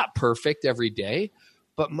 So it's not perfect every day,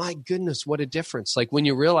 but my goodness, what a difference. Like when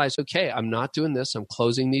you realize, okay, I'm not doing this. I'm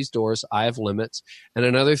closing these doors. I have limits. And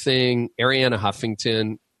another thing, Arianna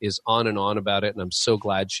Huffington is on and on about it, and I'm so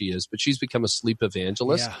glad she is, but she's become a sleep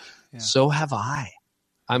evangelist. Yeah. So have I.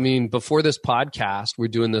 I mean, before this podcast, we're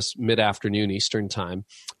doing this mid-afternoon Eastern time.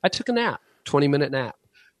 I took a nap, 20-minute nap.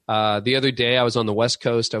 The other day, I was on the West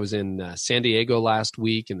Coast. I was in San Diego last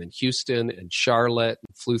week, and then Houston and Charlotte,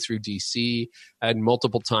 and flew through DC. I had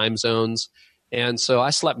multiple time zones. And so I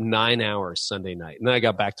slept 9 hours Sunday night. And then I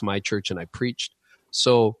got back to my church and I preached.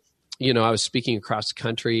 So, I was speaking across the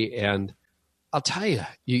country, and I'll tell you,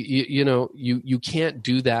 you can't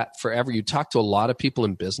do that forever. You talk to a lot of people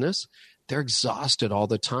in business, they're exhausted all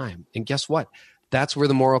the time. And guess what? That's where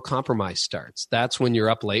the moral compromise starts. That's when you're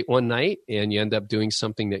up late one night and you end up doing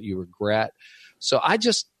something that you regret. So I'm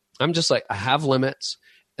just like, I have limits.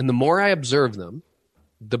 And the more I observe them,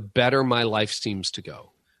 the better my life seems to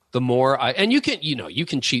go. The more and you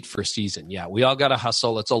can cheat for a season. Yeah, we all got to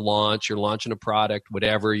hustle. It's a launch. You're launching a product,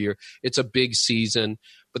 whatever. It's a big season.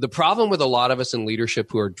 But the problem with a lot of us in leadership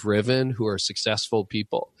who are driven, who are successful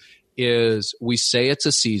people, is we say it's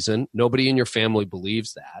a season. Nobody in your family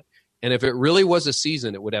believes that. And if it really was a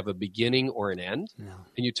season, it would have a beginning or an end. No.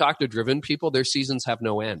 And you talk to driven people, their seasons have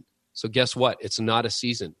no end. So guess what? It's not a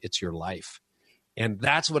season. It's your life. And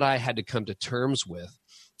that's what I had to come to terms with.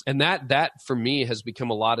 And that for me has become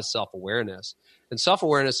a lot of self-awareness. And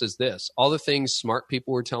self-awareness is this: all the things smart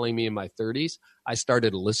people were telling me in my 30s, I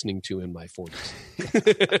started listening to in my 40s.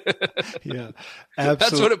 Yeah, absolutely.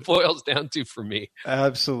 That's what it boils down to for me.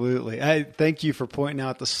 Absolutely. I thank you for pointing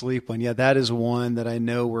out the sleep one. Yeah, that is one that I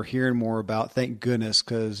know we're hearing more about. Thank goodness,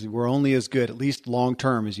 because we're only as good, at least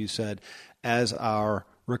long-term, as you said, as our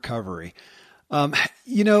recovery.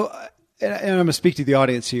 And I'm going to speak to the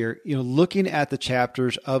audience here, looking at the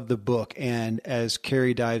chapters of the book, and as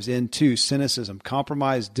Carey dives into cynicism,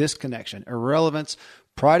 compromise, disconnection, irrelevance,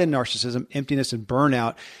 pride and narcissism, emptiness and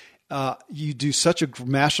burnout, you do such a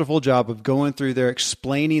masterful job of going through there,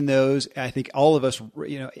 explaining those. I think all of us,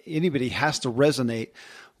 anybody has to resonate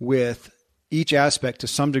with each aspect to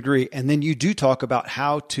some degree. And then you do talk about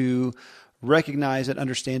how to recognize it,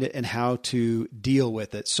 understand it, and how to deal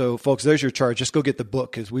with it. So folks, there's your charge. Just go get the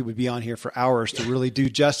book, because we would be on here for hours to really do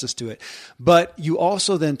justice to it. But you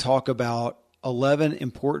also then talk about 11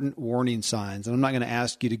 important warning signs. And I'm not going to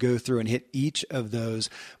ask you to go through and hit each of those,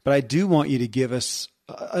 but I do want you to give us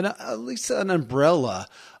at least an umbrella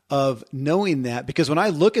of knowing that, because when I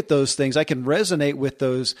look at those things, I can resonate with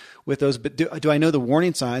those. But do I know the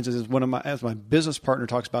warning signs? As my business partner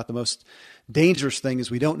talks about, the most dangerous thing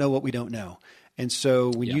is we don't know what we don't know. And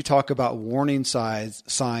so when you talk about warning signs,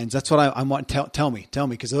 that's what I want. Tell me,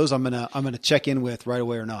 because those I'm gonna check in with right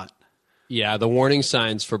away or not. Yeah, the warning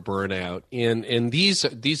signs for burnout, and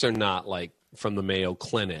these are not like from the Mayo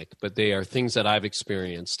Clinic, but they are things that I've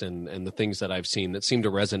experienced and the things that I've seen that seem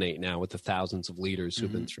to resonate now with the thousands of leaders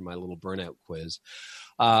who've been through my little burnout quiz.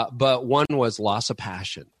 But one was loss of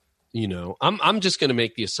passion. I'm just going to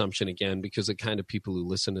make the assumption again, because the kind of people who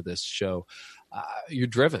listen to this show, you're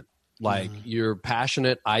driven, like you're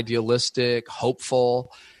passionate, idealistic,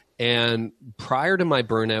 hopeful. And prior to my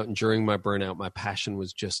burnout and during my burnout, my passion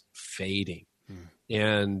was just fading.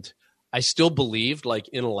 And I still believed, like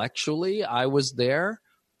intellectually I was there,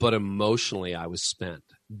 but emotionally I was spent.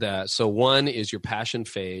 So one is your passion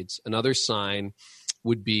fades. Another sign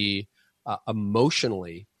would be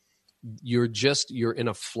emotionally, you're in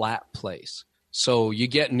a flat place. So you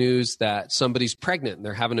get news that somebody's pregnant and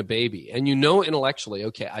they're having a baby, and intellectually,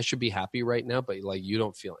 okay, I should be happy right now, but like you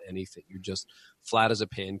don't feel anything. You're just flat as a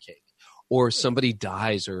pancake. Or somebody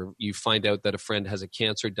dies, or you find out that a friend has a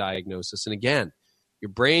cancer diagnosis. And again, your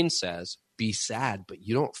brain says, be sad, but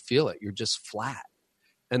you don't feel it. You're just flat.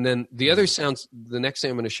 And then the next thing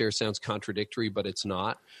I'm going to share sounds contradictory, but it's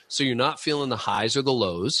not. So you're not feeling the highs or the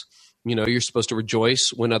lows. You know, you're supposed to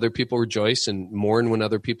rejoice when other people rejoice and mourn when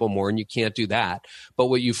other people mourn. You can't do that. But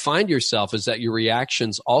what you find yourself is that your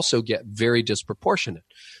reactions also get very disproportionate.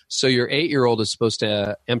 So your 8-year-old is supposed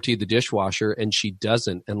to empty the dishwasher and she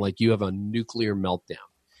doesn't. And like you have a nuclear meltdown.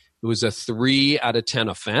 It was a 3 out of 10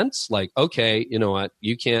 offense. Like, okay, you know what?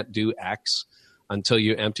 You can't do X until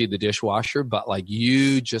you empty the dishwasher. But like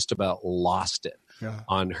you just about lost it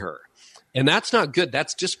on her. And that's not good.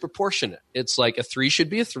 That's disproportionate. It's like a 3 should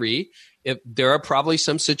be a 3. If there are probably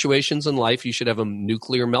some situations in life you should have a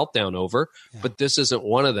nuclear meltdown over, but this isn't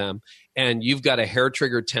one of them. And you've got a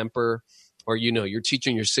hair-triggered temper, or, you know, you're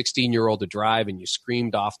teaching your 16-year-old to drive and you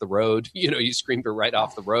screamed off the road. You know, you screamed her right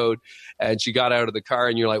off the road and she got out of the car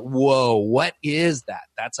and you're like, whoa, what is that?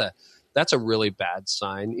 That's a really bad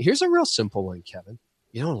sign. Here's a real simple one, Kevin.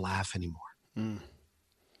 You don't laugh anymore.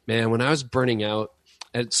 Man, when I was burning out,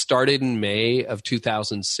 it started in May of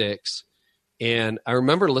 2006. And I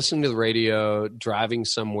remember listening to the radio, driving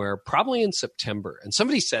somewhere, probably in September, and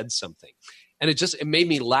somebody said something. And it made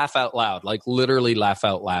me laugh out loud, like literally laugh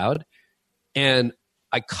out loud. And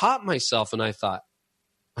I caught myself and I thought,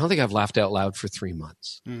 I don't think I've laughed out loud for 3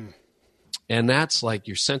 months. And that's like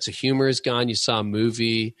your sense of humor is gone. You saw a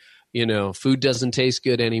movie, you know, food doesn't taste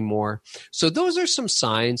good anymore. So those are some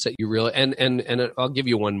signs that you really, and I'll give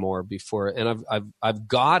you one more before, and I've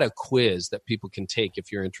got a quiz that people can take.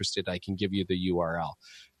 If you're interested, I can give you the URL,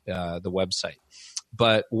 the website.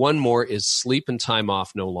 But one more is sleep and time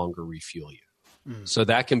off no longer refuel you. So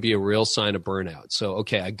that can be a real sign of burnout. So,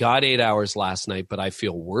 okay, I got 8 hours last night, but I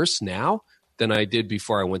feel worse now than I did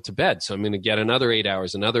before I went to bed. So I'm going to get another 8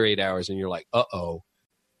 hours, and you're like, uh-oh.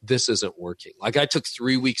 This isn't working. Like I took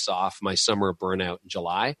 3 weeks off my summer burnout in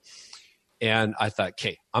July, and I thought,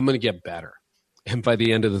 okay, I'm going to get better. And by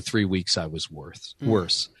the end of the 3 weeks, I was worse.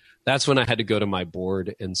 That's when I had to go to my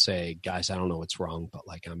board and say, guys, I don't know what's wrong, but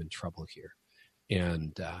like I'm in trouble here.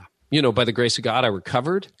 And, you know, by the grace of God, I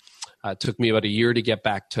recovered. It took me about a year to get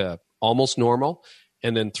back to almost normal,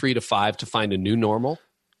 and then 3 to 5 to find a new normal.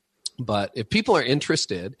 But if people are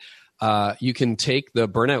interested, you can take the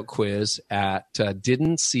burnout quiz at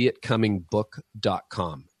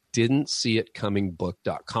didn'tseeitcomingbook.com.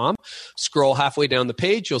 Didn'tseeitcomingbook.com. Scroll halfway down the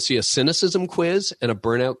page. You'll see a cynicism quiz and a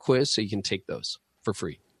burnout quiz, so you can take those for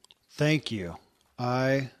free. Thank you.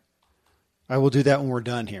 I will do that when we're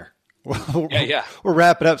done here. We'll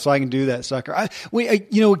wrap it up so I can do that sucker.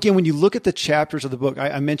 You know, again, when you look at the chapters of the book,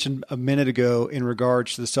 I mentioned a minute ago in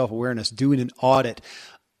regards to the self-awareness, doing an audit.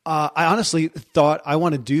 I honestly thought I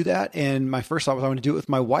want to do that. And my first thought was I want to do it with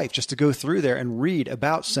my wife, just to go through there and read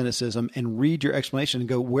about cynicism and read your explanation and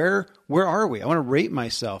go, where are we? I want to rate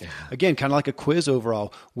myself. Again, kind of like a quiz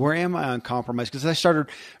overall. Where am I on compromise? Because as I started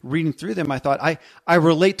reading through them, I thought I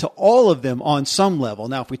relate to all of them on some level.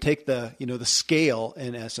 Now, if we take the scale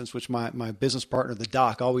in essence, which my business partner, the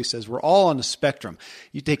doc, always says, we're all on the spectrum.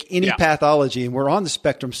 You take any pathology and we're on the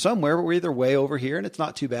spectrum somewhere, but we're either way over here and it's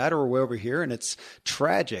not too bad, or we're way over here and it's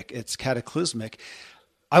tragic. It's cataclysmic.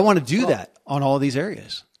 I want to do that on all of these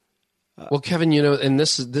areas. Well, Kevin, you know, and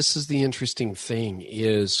this is the interesting thing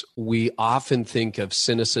is we often think of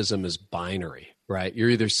cynicism as binary, right?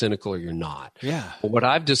 You're either cynical or you're not. Yeah. But what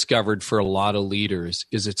I've discovered for a lot of leaders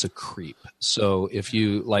is it's a creep. So if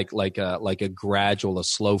you like a gradual, a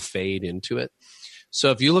slow fade into it.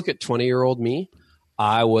 So if you look at 20-year-old me,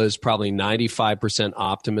 I was probably 95%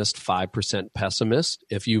 optimist, 5% pessimist.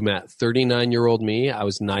 If you met 39-year-old me, I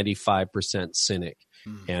was 95% cynic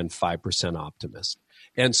and 5% optimist.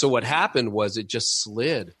 And so what happened was it just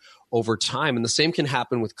slid over time. And the same can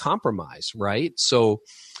happen with compromise, right? So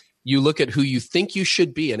you look at who you think you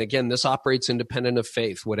should be. And again, this operates independent of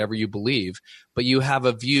faith, whatever you believe. But you have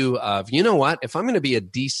a view of, you know what? If I'm going to be a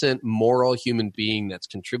decent, moral human being that's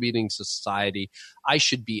contributing to society, I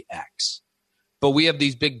should be X. But we have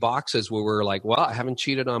these big boxes where we're like, well, I haven't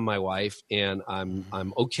cheated on my wife, and I'm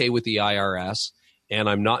okay with the IRS, and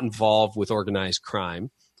I'm not involved with organized crime.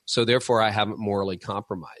 So therefore, I haven't morally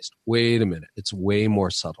compromised. Wait a minute. It's way more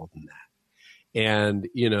subtle than that. And,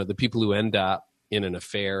 you know, the people who end up in an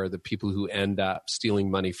affair, the people who end up stealing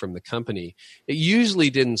money from the company, it usually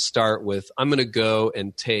didn't start with, I'm going to go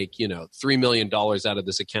and take, you know, $3 million out of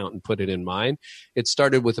this account and put it in mine. It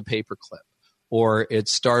started with a paperclip. Or it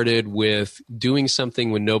started with doing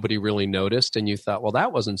something when nobody really noticed and you thought, well,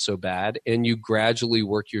 that wasn't so bad. And you gradually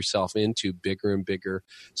work yourself into bigger and bigger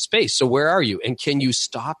space. So where are you? And can you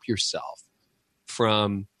stop yourself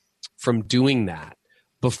from doing that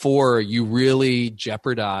before you really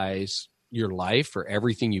jeopardize your life or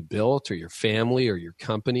everything you built or your family or your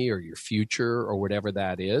company or your future or whatever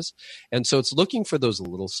that is. And so it's looking for those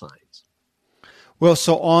little signs. Well,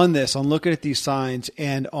 so on looking at these signs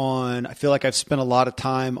and I feel like I've spent a lot of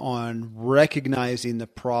time on recognizing the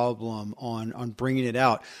problem, on bringing it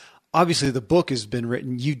out. Obviously, the book has been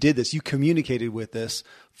written. You did this. You communicated with this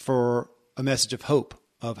for a message of hope,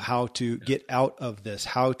 of how to get out of this,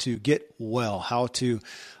 how to get well, how to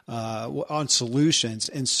on solutions.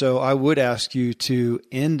 And so I would ask you to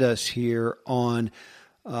end us here on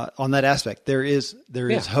that aspect. There is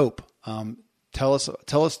hope. Tell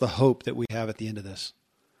us the hope that we have at the end of this.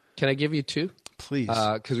 Can I give you two? Please.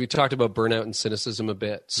 Because we talked about burnout and cynicism a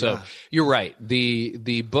bit. So You're right.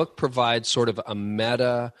 The book provides sort of a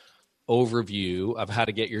meta overview of how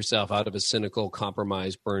to get yourself out of a cynical,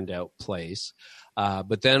 compromised, burned out place.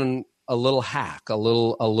 But then a little hack, a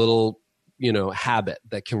little habit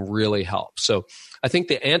that can really help. So I think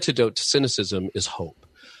the antidote to cynicism is hope.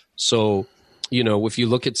 So, if you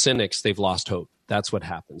look at cynics, they've lost hope. That's what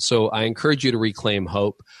happens. So I encourage you to reclaim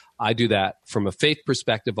hope. I do that from a faith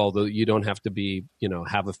perspective, although you don't have to be,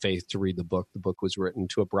 have a faith to read the book. The book was written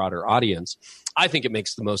to a broader audience. I think it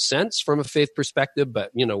makes the most sense from a faith perspective,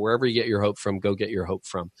 but, wherever you get your hope from, go get your hope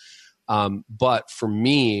from. But for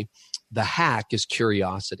me, the hack is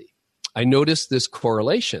curiosity. I noticed this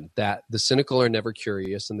correlation that the cynical are never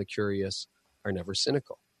curious and the curious are never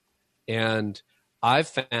cynical. And I've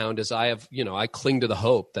found as I have, I cling to the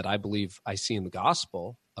hope that I believe I see in the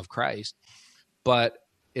gospel of Christ. But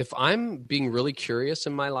if I'm being really curious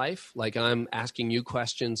in my life, like I'm asking you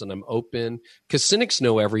questions and I'm open, because cynics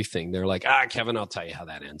know everything. They're like, Kevin, I'll tell you how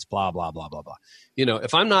that ends, blah, blah, blah, blah, blah.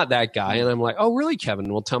 If I'm not that guy and I'm like, oh, really,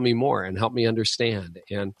 Kevin? Well, tell me more and help me understand.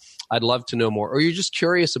 And I'd love to know more. Or you're just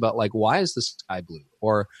curious about like, why is the sky blue?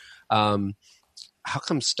 Or how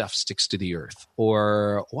come stuff sticks to the earth?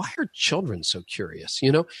 Or why are children so curious?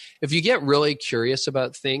 If you get really curious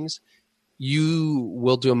about things, you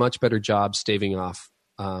will do a much better job staving off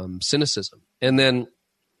cynicism. And then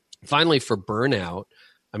finally for burnout,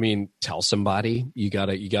 tell somebody. You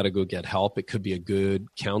gotta go get help. It could be a good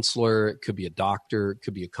counselor. It could be a doctor. It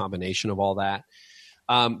could be a combination of all that.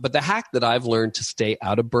 But the hack that I've learned to stay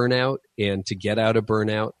out of burnout and to get out of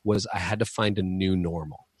burnout was I had to find a new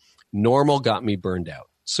normal. Normal got me burned out.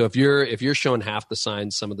 So if you're showing half the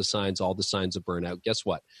signs, some of the signs, all the signs of burnout, guess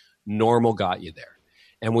what? Normal got you there.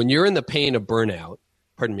 And when you're in the pain of burnout,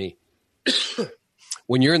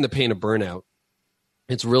 when you're in the pain of burnout,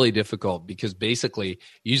 it's really difficult because basically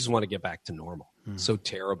you just want to get back to normal. So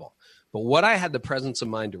terrible. But what I had the presence of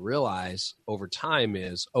mind to realize over time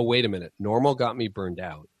is, oh, wait a minute, normal got me burned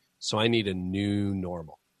out. So I need a new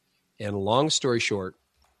normal. And long story short,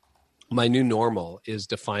 my new normal is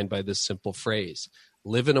defined by this simple phrase: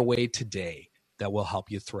 live in a way today that will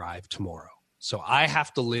help you thrive tomorrow. So I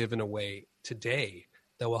have to live in a way today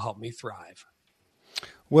that will help me thrive.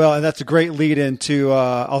 Well, and that's a great lead into,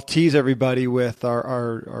 I'll tease everybody with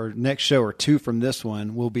our next show or two from this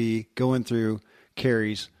one. We'll be going through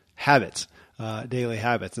Carey's habits, daily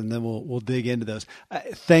habits, and then we'll dig into those.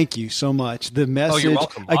 Thank you so much. The message. Oh, you're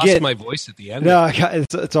welcome. Again, lost my voice at the end. No,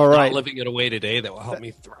 it's all right. Not living in a way today that will help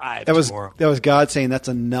me thrive tomorrow. That was God saying that's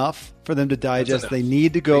enough for them to digest. They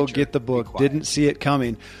need to go get the book. Didn't see it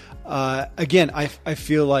coming. Again, I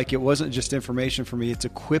feel like it wasn't just information for me. It's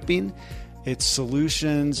equipping. It's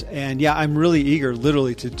solutions. And I'm really eager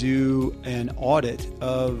literally to do an audit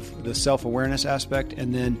of the self-awareness aspect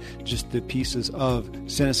and then just the pieces of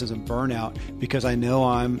cynicism, burnout, because I know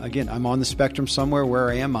I'm on the spectrum somewhere.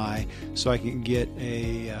 Where am I? So I can get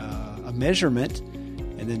a measurement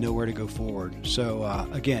and then know where to go forward. So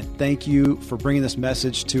again, thank you for bringing this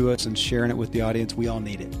message to us and sharing it with the audience. We all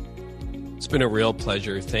need it. It's been a real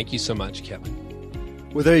pleasure. Thank you so much, Kevin.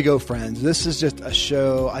 Well, there you go, friends. This is just a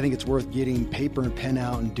show. I think it's worth getting paper and pen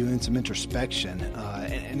out and doing some introspection.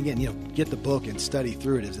 And again, get the book and study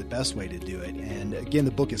through it is the best way to do it. And again,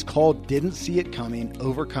 the book is called Didn't See It Coming: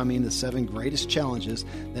 Overcoming the 7 Greatest Challenges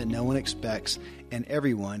That No One Expects and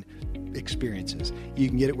Everyone Experiences. You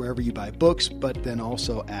can get it wherever you buy books, but then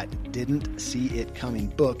also at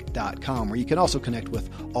didn'tseeitcomingbook.com, where you can also connect with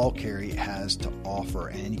all Carey has to offer.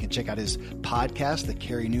 And you can check out his podcast, the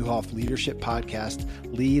Carey Nieuwhof Leadership Podcast,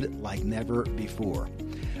 Lead Like Never Before.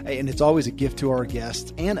 And it's always a gift to our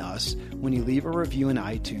guests and us when you leave a review in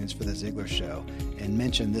iTunes for The Ziglar Show and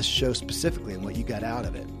mention this show specifically and what you got out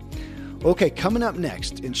of it. Okay, coming up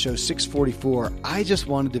next in show 644, I just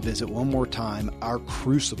wanted to visit one more time our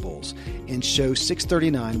crucibles. In show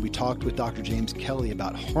 639, we talked with Dr. James Kelly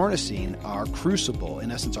about harnessing our crucible,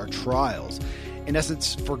 in essence, our trials, in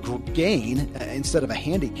essence, for gain instead of a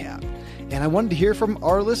handicap. And I wanted to hear from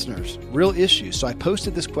our listeners, real issues. So I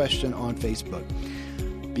posted this question on Facebook.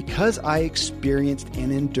 Because I experienced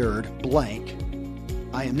and endured blank,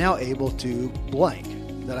 I am now able to blank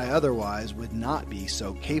that I otherwise would not be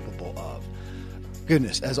so capable of.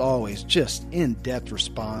 Goodness, as always, just in-depth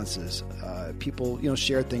responses. People,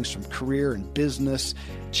 share things from career and business,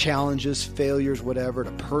 challenges, failures, whatever,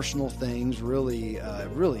 to personal things, really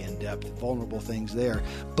in-depth, vulnerable things there.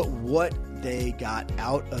 But what they got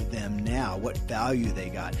out of them now, what value they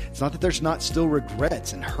got. It's not that there's not still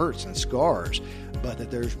regrets and hurts and scars, but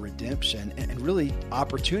that there's redemption and really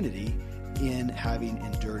opportunity in having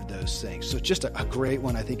endured those things. So it's just a great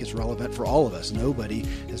one. I think is relevant for all of us. Nobody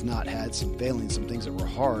has not had some failings, some things that were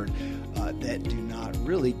hard that do not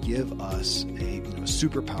really give us a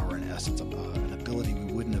superpower in essence, an ability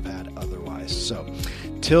we wouldn't have had otherwise. So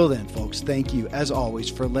till then, folks, thank you as always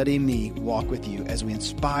for letting me walk with you as we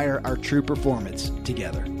inspire our true performance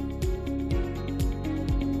together.